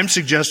 I'm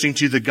suggesting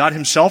to you that God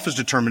Himself has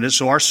determined it,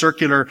 so our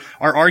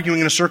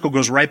arguing in a circle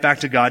goes right back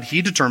to God.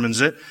 He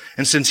determines it,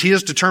 and since He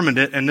has determined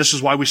it, and this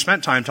is why we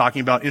spent time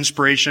talking about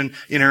inspiration,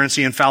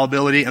 inerrancy,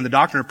 infallibility, and the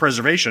doctrine of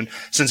preservation,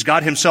 since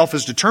God Himself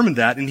has determined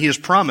that, and He has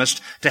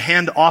promised to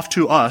hand off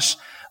to us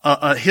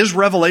His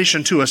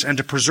revelation to us and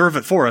to preserve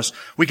it for us,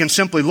 we can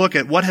simply look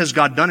at what has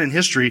God done in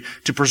history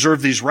to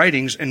preserve these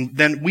writings, and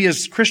then we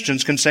as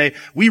Christians can say,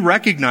 we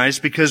recognize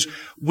because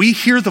we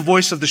hear the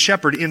voice of the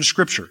shepherd in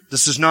Scripture.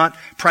 This is not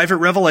private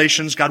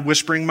revelations, God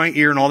whispering in my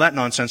ear and all that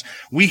nonsense.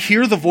 We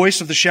hear the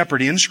voice of the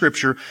shepherd in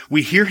Scripture.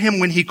 We hear Him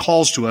when He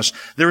calls to us.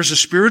 There is a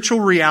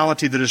spiritual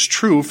reality that is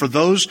true for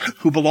those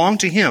who belong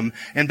to Him,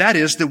 and that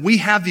is that we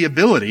have the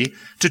ability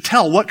to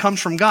tell what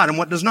comes from God and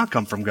what does not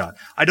come from God.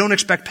 I don't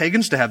expect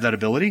pagans to have that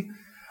ability.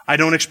 I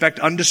don't expect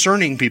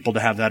undiscerning people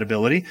to have that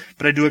ability,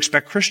 but I do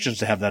expect Christians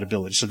to have that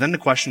ability. So then the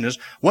question is,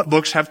 what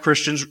books have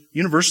Christians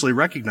universally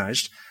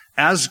recognized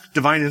as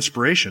divine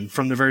inspiration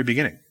from the very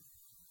beginning?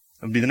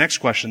 That would be the next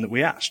question that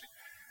we ask.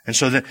 And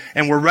so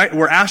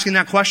we're asking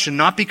that question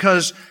not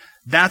because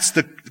that's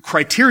the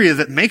criteria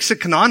that makes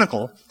it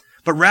canonical,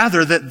 but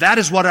rather that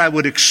is what I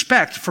would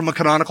expect from a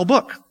canonical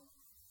book.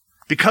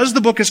 Because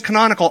the book is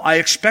canonical, I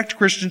expect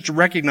Christians to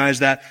recognize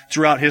that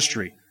throughout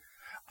history.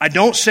 I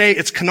don't say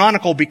it's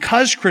canonical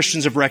because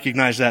Christians have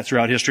recognized that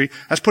throughout history.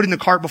 That's putting the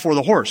cart before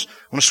the horse.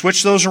 I want to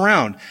switch those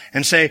around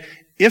and say,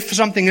 if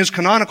something is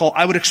canonical,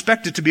 I would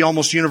expect it to be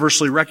almost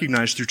universally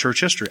recognized through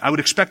church history. I would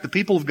expect the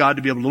people of God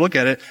to be able to look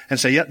at it and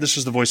say, yeah, this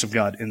is the voice of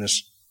God in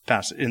this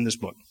passage, in this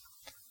book.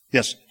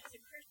 Yes?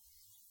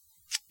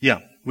 Yeah.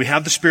 We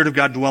have the Spirit of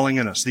God dwelling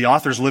in us. The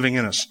author's living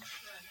in us.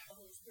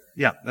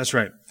 Yeah, that's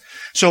right.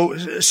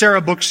 So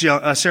Sarah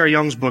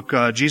Young's book,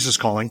 Jesus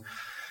Calling,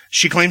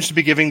 she claims to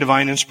be giving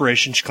divine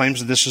inspiration. She claims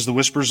that this is the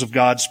whispers of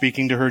God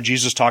speaking to her,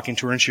 Jesus talking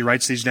to her, and she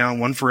writes these down,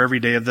 one for every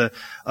day of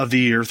the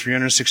year,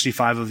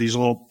 365 of these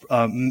little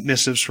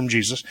missives from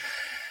Jesus.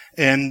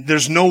 And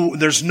there's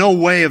no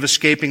way of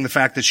escaping the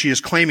fact that she is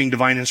claiming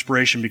divine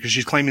inspiration because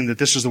she's claiming that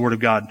this is the Word of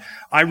God.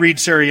 I read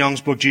Sarah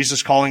Young's book,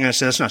 Jesus Calling, and I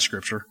say, that's not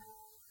Scripture.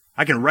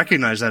 I can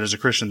recognize that as a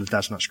Christian that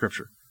that's not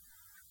Scripture.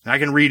 I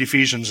can read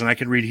Ephesians and I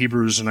can read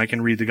Hebrews and I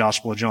can read the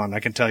Gospel of John. I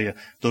can tell you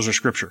those are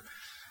Scripture.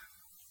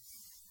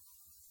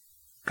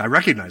 I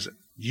recognize it.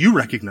 You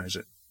recognize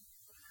it.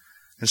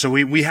 And so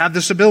we have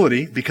this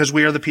ability because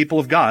we are the people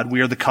of God.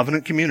 We are the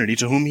covenant community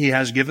to whom He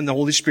has given the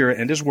Holy Spirit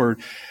and His Word.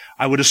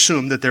 I would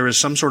assume that there is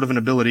some sort of an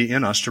ability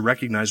in us to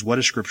recognize what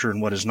is Scripture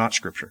and what is not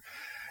Scripture.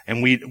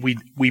 And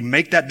we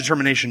make that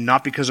determination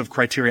not because of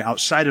criteria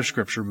outside of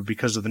Scripture, but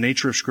because of the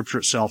nature of Scripture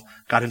itself.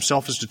 God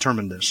Himself has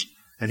determined this,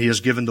 and He has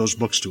given those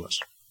books to us.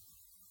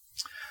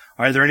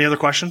 All right, are there any other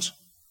questions?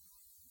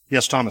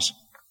 Yes, Thomas.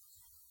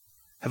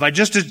 Have I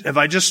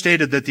just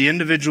stated that the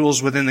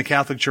individuals within the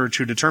Catholic Church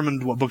who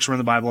determined what books were in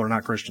the Bible are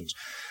not Christians?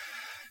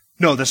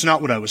 No, that's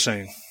not what I was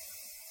saying.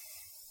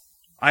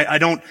 I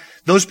don't,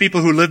 those people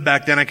who lived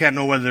back then, I can't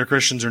know whether they're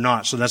Christians or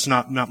not, so that's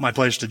not my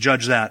place to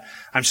judge that.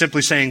 I'm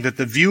simply saying that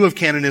the view of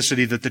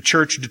canonicity that the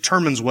Church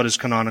determines what is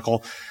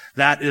canonical,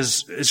 that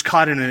is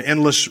caught in an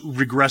endless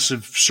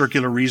regressive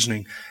circular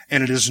reasoning,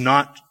 and it's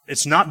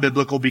not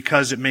biblical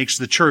because it makes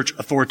the Church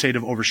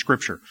authoritative over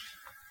Scripture.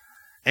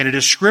 And it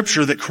is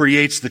Scripture that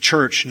creates the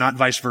church, not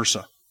vice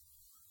versa.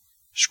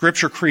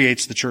 Scripture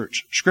creates the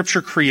church.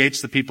 Scripture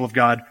creates the people of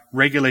God,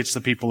 regulates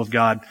the people of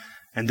God,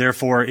 and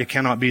therefore it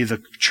cannot be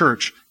the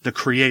church that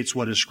creates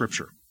what is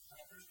Scripture.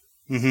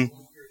 Say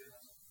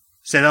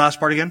that last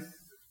part again.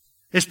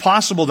 It's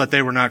possible that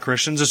they were not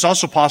Christians. It's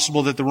also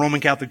possible that the Roman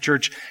Catholic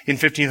Church in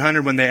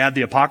 1500, when they add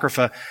the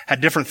Apocrypha,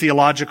 had different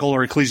theological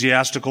or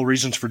ecclesiastical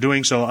reasons for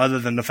doing so, other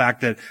than the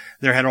fact that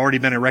there had already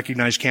been a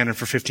recognized canon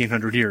for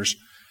 1500 years.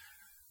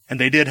 And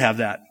they did have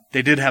that.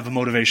 They did have a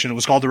motivation. It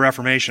was called the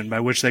Reformation,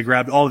 by which they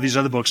grabbed all of these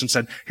other books and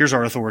said, here's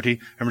our authority,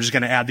 and we're just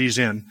going to add these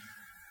in.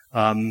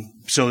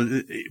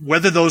 So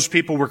whether those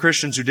people were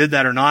Christians who did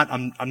that or not,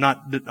 I'm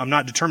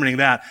not determining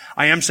that.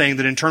 I am saying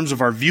that in terms of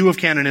our view of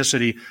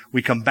canonicity,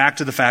 we come back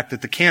to the fact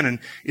that the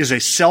canon is a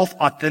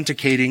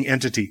self-authenticating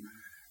entity.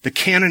 The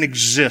canon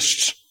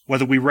exists,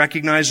 whether we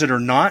recognize it or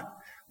not,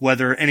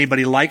 whether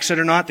anybody likes it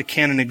or not. The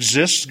canon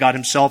exists. God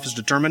Himself has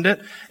determined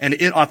it, and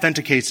it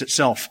authenticates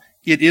itself.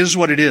 It is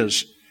what it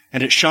is,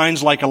 and it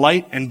shines like a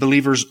light, and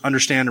believers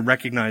understand and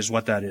recognize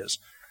what that is.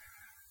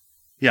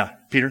 Yeah,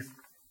 Peter?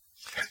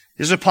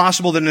 Is it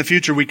possible that in the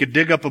future we could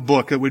dig up a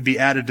book that would be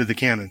added to the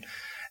canon?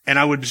 And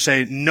I would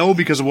say no,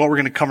 because of what we're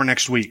going to cover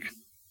next week.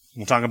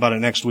 We'll talk about it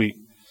next week.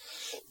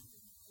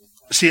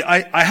 See,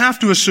 I have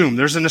to assume,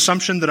 there's an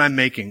assumption that I'm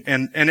making,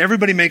 and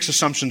everybody makes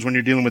assumptions when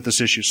you're dealing with this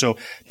issue. So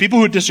people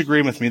who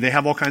disagree with me, they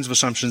have all kinds of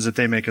assumptions that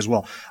they make as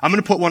well. I'm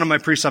going to put one of my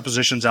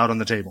presuppositions out on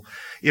the table.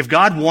 If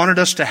God wanted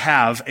us to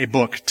have a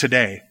book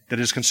today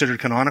that is considered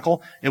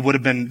canonical, it would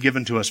have been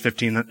given to us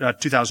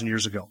 2,000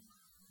 years ago.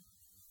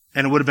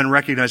 And it would have been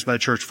recognized by the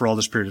church for all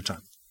this period of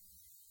time.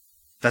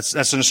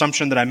 That's an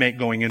assumption that I make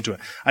going into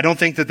it. I don't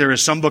think that there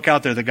is some book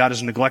out there that God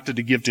has neglected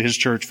to give to His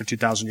church for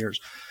 2,000 years.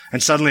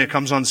 And suddenly it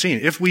comes on the scene.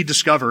 If we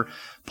discover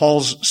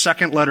Paul's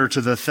second letter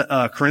to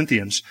the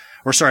Corinthians,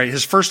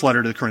 his first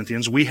letter to the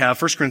Corinthians, we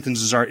have 1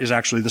 Corinthians is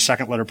actually the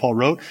second letter Paul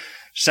wrote.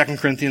 2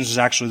 Corinthians is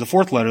actually the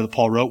fourth letter that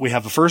Paul wrote. We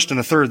have a first and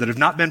a third that have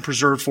not been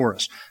preserved for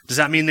us. Does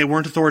that mean they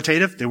weren't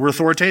authoritative? They were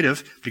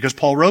authoritative because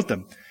Paul wrote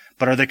them.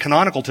 But are they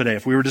canonical today?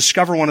 If we were to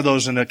discover one of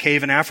those in a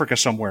cave in Africa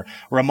somewhere,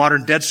 or a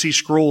modern Dead Sea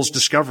Scrolls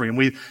discovery, and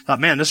we thought,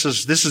 man, this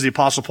is the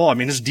Apostle Paul. I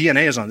mean, his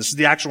DNA is on this. Is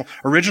the actual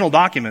original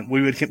document.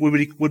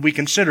 Would we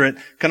consider it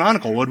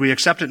canonical? Would we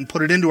accept it and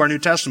put it into our New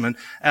Testament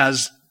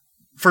as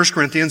 1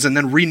 Corinthians and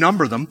then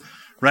renumber them?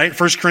 Right?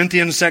 1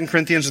 Corinthians, 2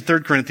 Corinthians, and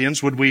 3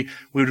 Corinthians, would we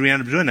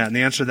end up doing that? And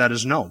the answer to that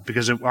is no,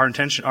 because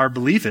our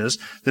belief is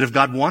that if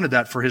God wanted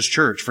that for His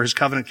church, for His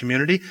covenant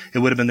community, it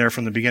would have been there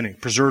from the beginning,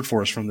 preserved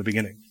for us from the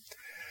beginning.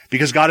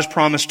 Because God has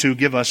promised to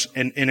give us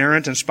an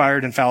inerrant,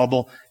 inspired,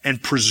 infallible,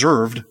 and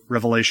preserved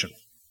revelation.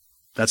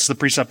 That's the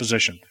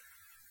presupposition.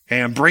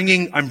 Okay, I'm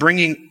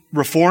bringing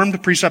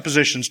reformed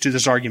presuppositions to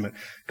this argument.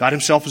 God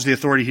Himself is the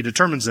authority. He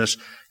determines this,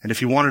 and if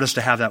He wanted us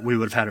to have that, we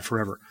would have had it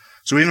forever.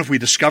 So even if we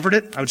discovered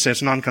it, I would say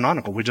it's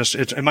non-canonical. It's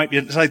like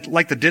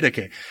the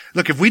Didache.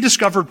 Look, if we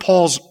discovered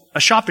Paul's a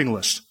shopping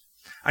list,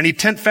 I need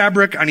tent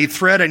fabric, I need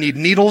thread, I need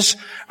needles,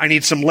 I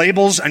need some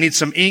labels, I need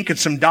some ink and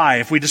some dye.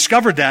 If we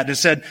discovered that and it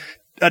said,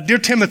 Dear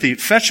Timothy,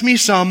 fetch me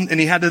some, and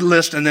he had to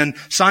list and then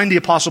sign the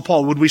Apostle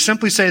Paul. Would we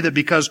simply say that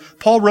because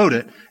Paul wrote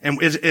it,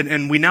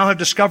 and we now have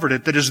discovered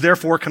it, that is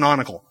therefore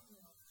canonical?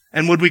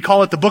 And would we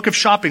call it the book of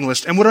shopping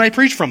list? And what did I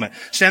preach from it?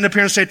 Stand up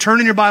here and say, turn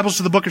in your Bibles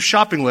to the book of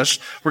shopping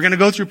list. We're going to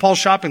go through Paul's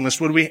shopping list.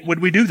 Would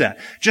we do that?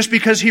 Just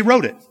because he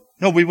wrote it?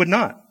 No, we would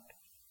not.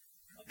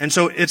 And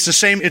so it's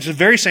the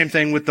very same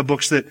thing with the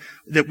books that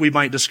we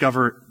might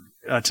discover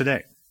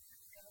today.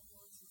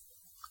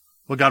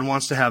 What God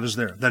wants to have is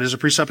there. That is a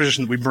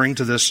presupposition that we bring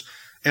to this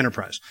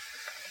enterprise.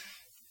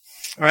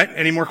 All right,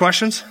 any more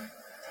questions?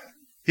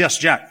 Yes,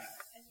 Jack.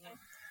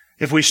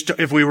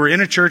 If we were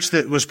in a church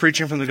that was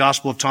preaching from the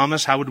Gospel of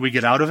Thomas, how would we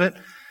get out of it?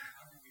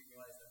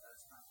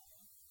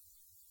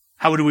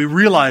 How would we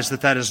realize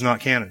that that is not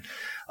canon?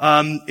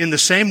 In the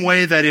same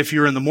way that if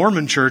you're in the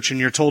Mormon church and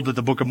you're told that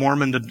the Book of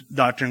Mormon, the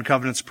Doctrine and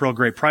Covenants, Pearl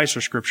Great Price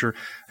are Scripture,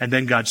 and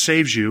then God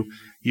saves you,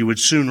 you would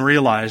soon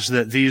realize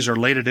that these are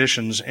late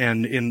additions,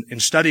 and in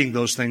studying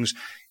those things,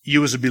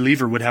 you as a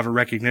believer would have a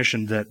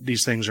recognition that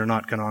these things are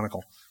not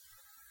canonical.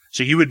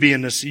 So you would be I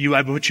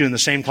would put you in the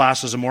same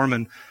class as a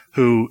Mormon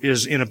who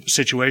is in a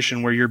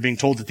situation where you're being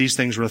told that these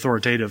things are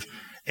authoritative,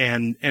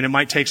 and it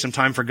might take some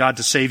time for God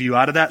to save you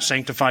out of that,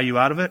 sanctify you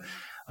out of it.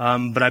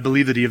 But I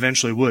believe that he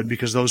eventually would,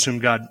 because those whom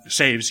God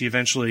saves, he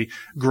eventually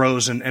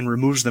grows and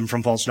removes them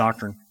from false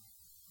doctrine.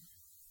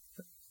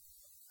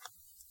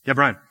 Yeah,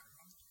 Brian.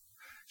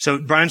 So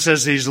Brian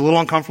says he's a little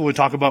uncomfortable when we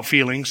talk about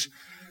feelings.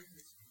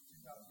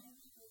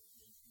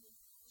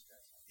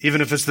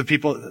 Even if it's the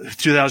people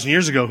 2,000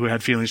 years ago who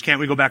had feelings,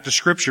 can't we go back to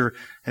Scripture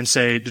and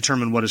say,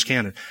 determine what is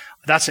canon?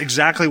 That's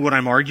exactly what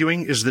I'm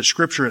arguing, is that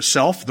Scripture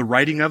itself, the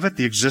writing of it,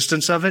 the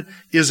existence of it,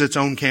 is its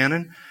own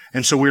canon.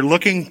 And so we're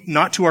looking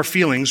not to our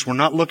feelings. We're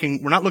not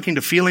looking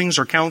to feelings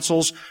or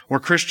counsels or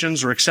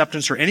Christians or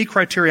acceptance or any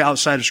criteria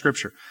outside of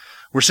Scripture.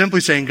 We're simply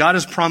saying God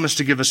has promised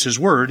to give us His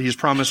Word. He's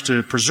promised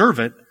to preserve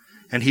it,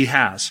 and He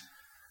has.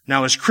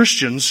 Now, as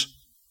Christians,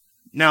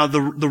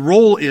 the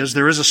role is,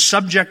 there is a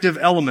subjective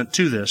element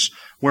to this,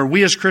 where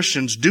we as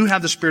Christians do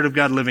have the Spirit of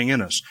God living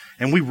in us,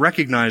 and we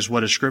recognize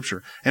what is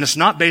Scripture. And it's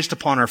not based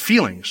upon our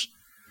feelings.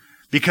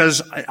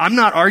 Because I'm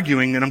not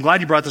arguing, and I'm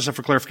glad you brought this up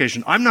for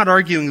clarification, I'm not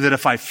arguing that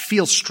if I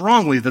feel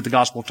strongly that the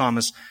Gospel of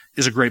Thomas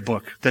is a great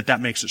book, that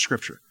makes it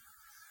Scripture.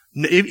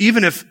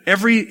 Even if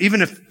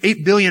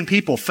 8 billion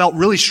people felt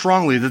really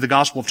strongly that the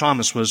Gospel of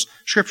Thomas was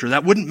Scripture,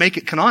 that wouldn't make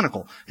it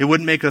canonical. It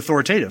wouldn't make it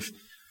authoritative.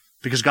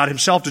 Because God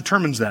Himself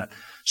determines that.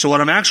 So what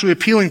I'm actually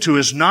appealing to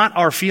is not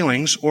our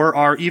feelings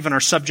or even our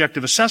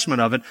subjective assessment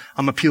of it.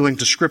 I'm appealing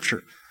to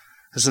Scripture.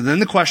 And so then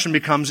the question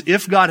becomes,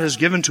 if God has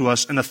given to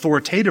us an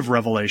authoritative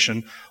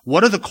revelation,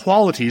 what are the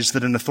qualities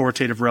that an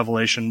authoritative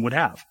revelation would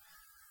have?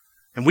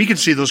 And we can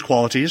see those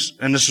qualities,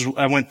 and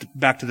I went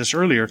back to this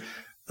earlier,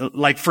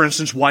 like, for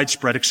instance,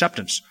 widespread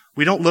acceptance.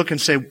 We don't look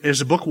and say, is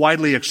a book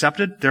widely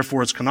accepted,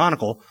 therefore it's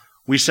canonical.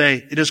 We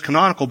say, it is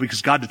canonical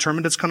because God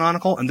determined it's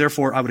canonical, and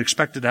therefore I would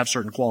expect it to have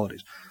certain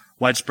qualities.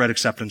 Widespread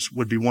acceptance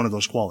would be one of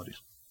those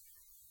qualities.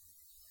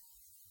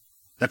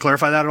 That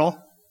clarify that at all?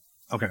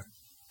 Okay.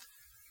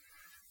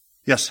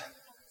 Yes.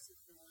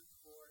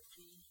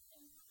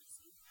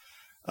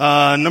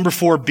 Number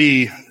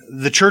 4B,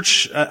 the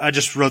church, I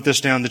just wrote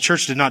this down, the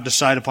church did not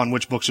decide upon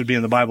which books would be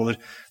in the Bible.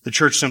 The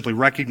church simply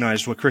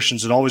recognized what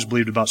Christians had always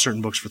believed about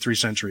certain books for 3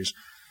 centuries.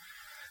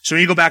 So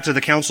when you go back to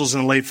the councils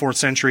in the late 4th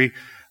century,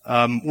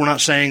 we're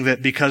not saying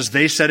that because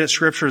they said it's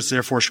Scripture, it's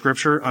therefore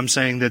Scripture. I'm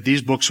saying that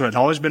these books had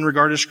always been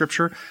regarded as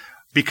Scripture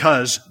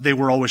because they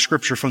were always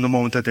Scripture from the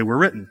moment that they were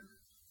written.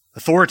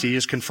 Authority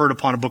is conferred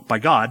upon a book by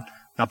God,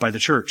 not by the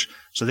church.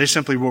 So they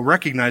simply were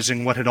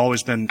recognizing what had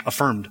always been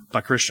affirmed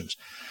by Christians.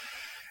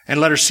 And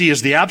letter C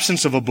is the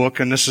absence of a book,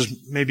 and this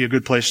is maybe a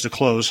good place to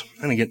close.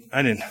 I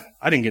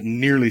didn't get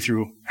nearly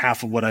through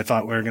half of what I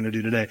thought we were going to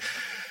do today.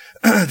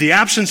 The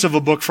absence of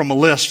a book from a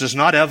list is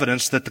not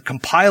evidence that the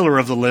compiler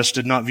of the list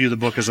did not view the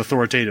book as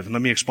authoritative. And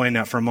let me explain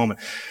that for a moment.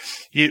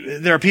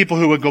 There are people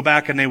who would go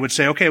back and they would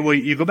say, okay, well,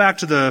 you go back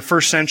to the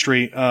 1st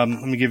century. Let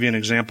me give you an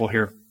example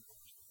here.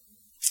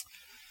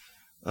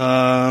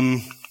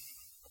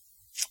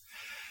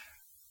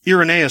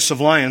 Irenaeus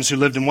of Lyons, who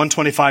lived in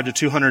 125 to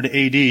 200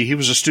 AD, he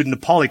was a student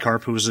of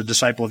Polycarp, who was a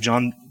disciple of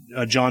John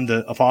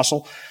the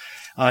Apostle.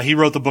 He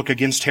wrote the book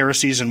Against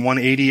Heresies in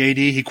 180 AD.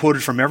 He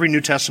quoted from every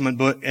New Testament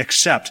book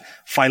except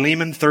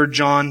Philemon, 3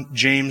 John,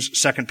 James,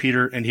 2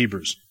 Peter, and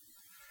Hebrews.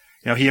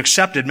 Now, he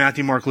accepted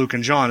Matthew, Mark, Luke,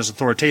 and John as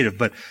authoritative,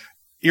 but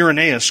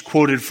Irenaeus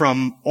quoted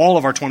from all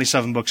of our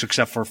 27 books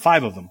except for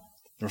 5 of them.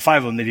 There were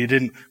 5 of them that he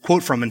didn't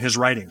quote from in his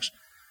writings.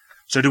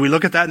 So do we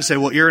look at that and say,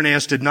 well,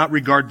 Irenaeus did not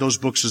regard those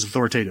books as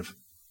authoritative?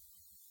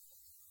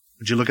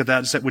 Would you look at that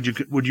and say,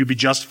 would you be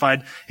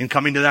justified in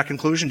coming to that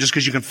conclusion? Just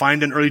because you can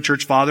find an early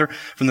church father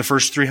from the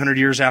first 300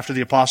 years after the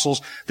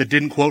apostles that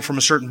didn't quote from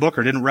a certain book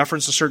or didn't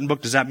reference a certain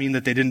book, does that mean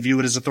that they didn't view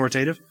it as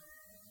authoritative?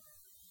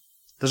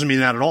 Doesn't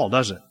mean that at all,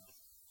 does it?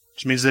 It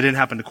just means they didn't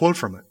happen to quote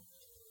from it.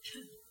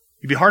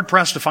 You'd be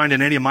hard-pressed to find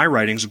in any of my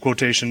writings a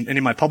quotation, any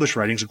of my published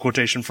writings, a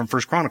quotation from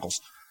 1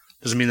 Chronicles.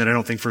 Doesn't mean that I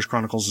don't think 1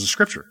 Chronicles is a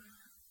scripture.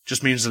 It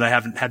just means that I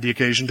haven't had the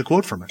occasion to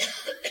quote from it.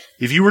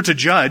 If you were to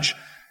judge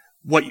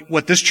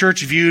what this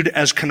church viewed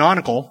as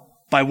canonical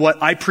by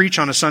what I preach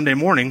on a Sunday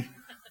morning,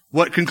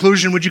 what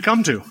conclusion would you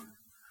come to?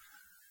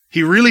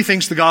 He really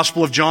thinks the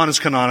Gospel of John is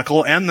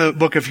canonical and the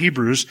book of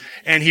Hebrews,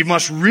 and he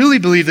must really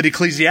believe that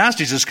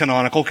Ecclesiastes is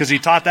canonical because he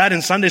taught that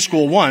in Sunday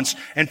school once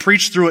and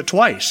preached through it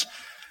twice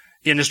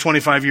in his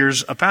 25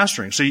 years of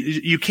pastoring. So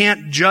you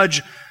can't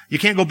judge, you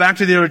can't go back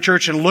to the other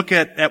church and look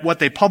at what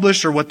they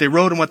published or what they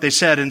wrote and what they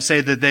said and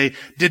say that they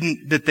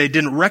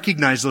didn't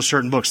recognize those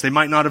certain books. They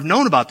might not have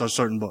known about those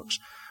certain books,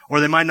 or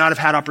they might not have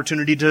had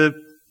opportunity to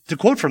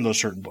quote from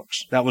those certain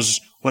books. That was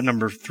what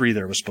number 3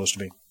 there was supposed to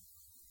be.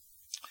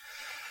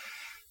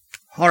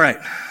 All right.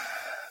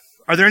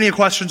 Are there any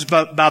questions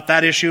about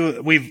that issue?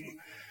 We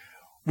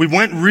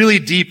went really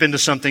deep into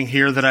something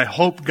here that I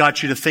hope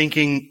got you to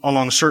thinking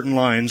along certain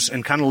lines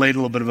and kind of laid a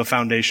little bit of a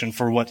foundation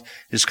for what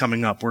is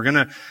coming up. We're going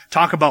to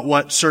talk about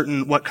what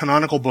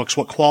canonical books,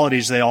 what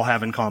qualities they all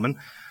have in common,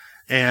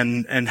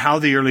 and how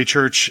the early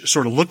church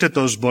sort of looked at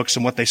those books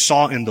and what they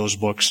saw in those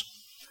books.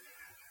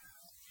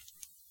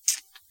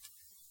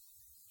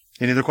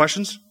 Any other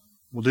questions?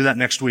 We'll do that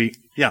next week.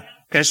 Yeah.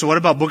 Okay, so what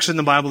about books in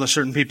the Bible that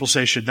certain people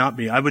say should not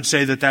be? I would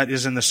say that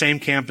is in the same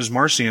camp as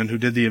Marcion, who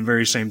did the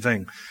very same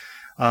thing.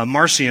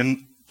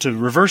 Marcion, to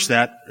reverse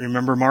that,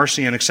 remember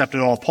Marcion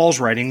accepted all of Paul's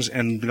writings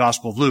and the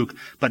Gospel of Luke,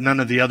 but none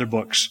of the other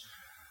books.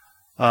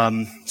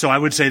 So I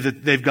would say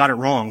that they've got it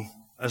wrong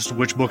as to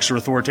which books are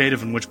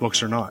authoritative and which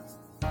books are not.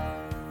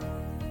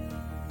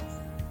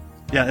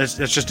 Yeah, that's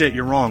just it.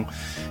 You're wrong.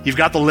 You've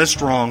got the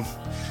list wrong.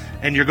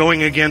 And you're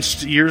going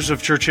against years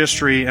of church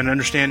history and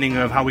understanding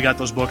of how we got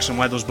those books and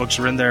why those books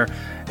are in there.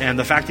 And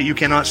the fact that you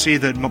cannot see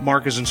that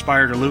Mark is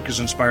inspired or Luke is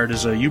inspired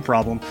is a you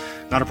problem,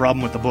 not a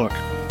problem with the book.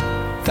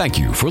 Thank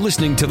you for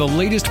listening to the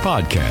latest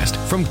podcast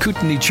from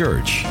Kootenai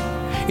Church.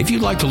 If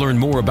you'd like to learn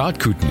more about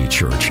Kootenai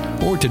Church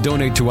or to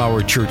donate to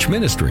our church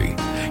ministry,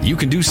 you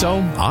can do so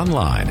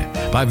online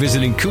by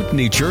visiting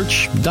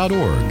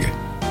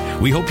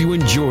kootenaichurch.org. We hope you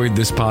enjoyed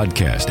this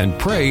podcast and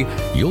pray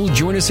you'll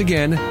join us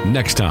again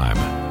next time.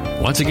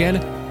 Once again,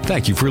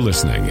 thank you for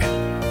listening.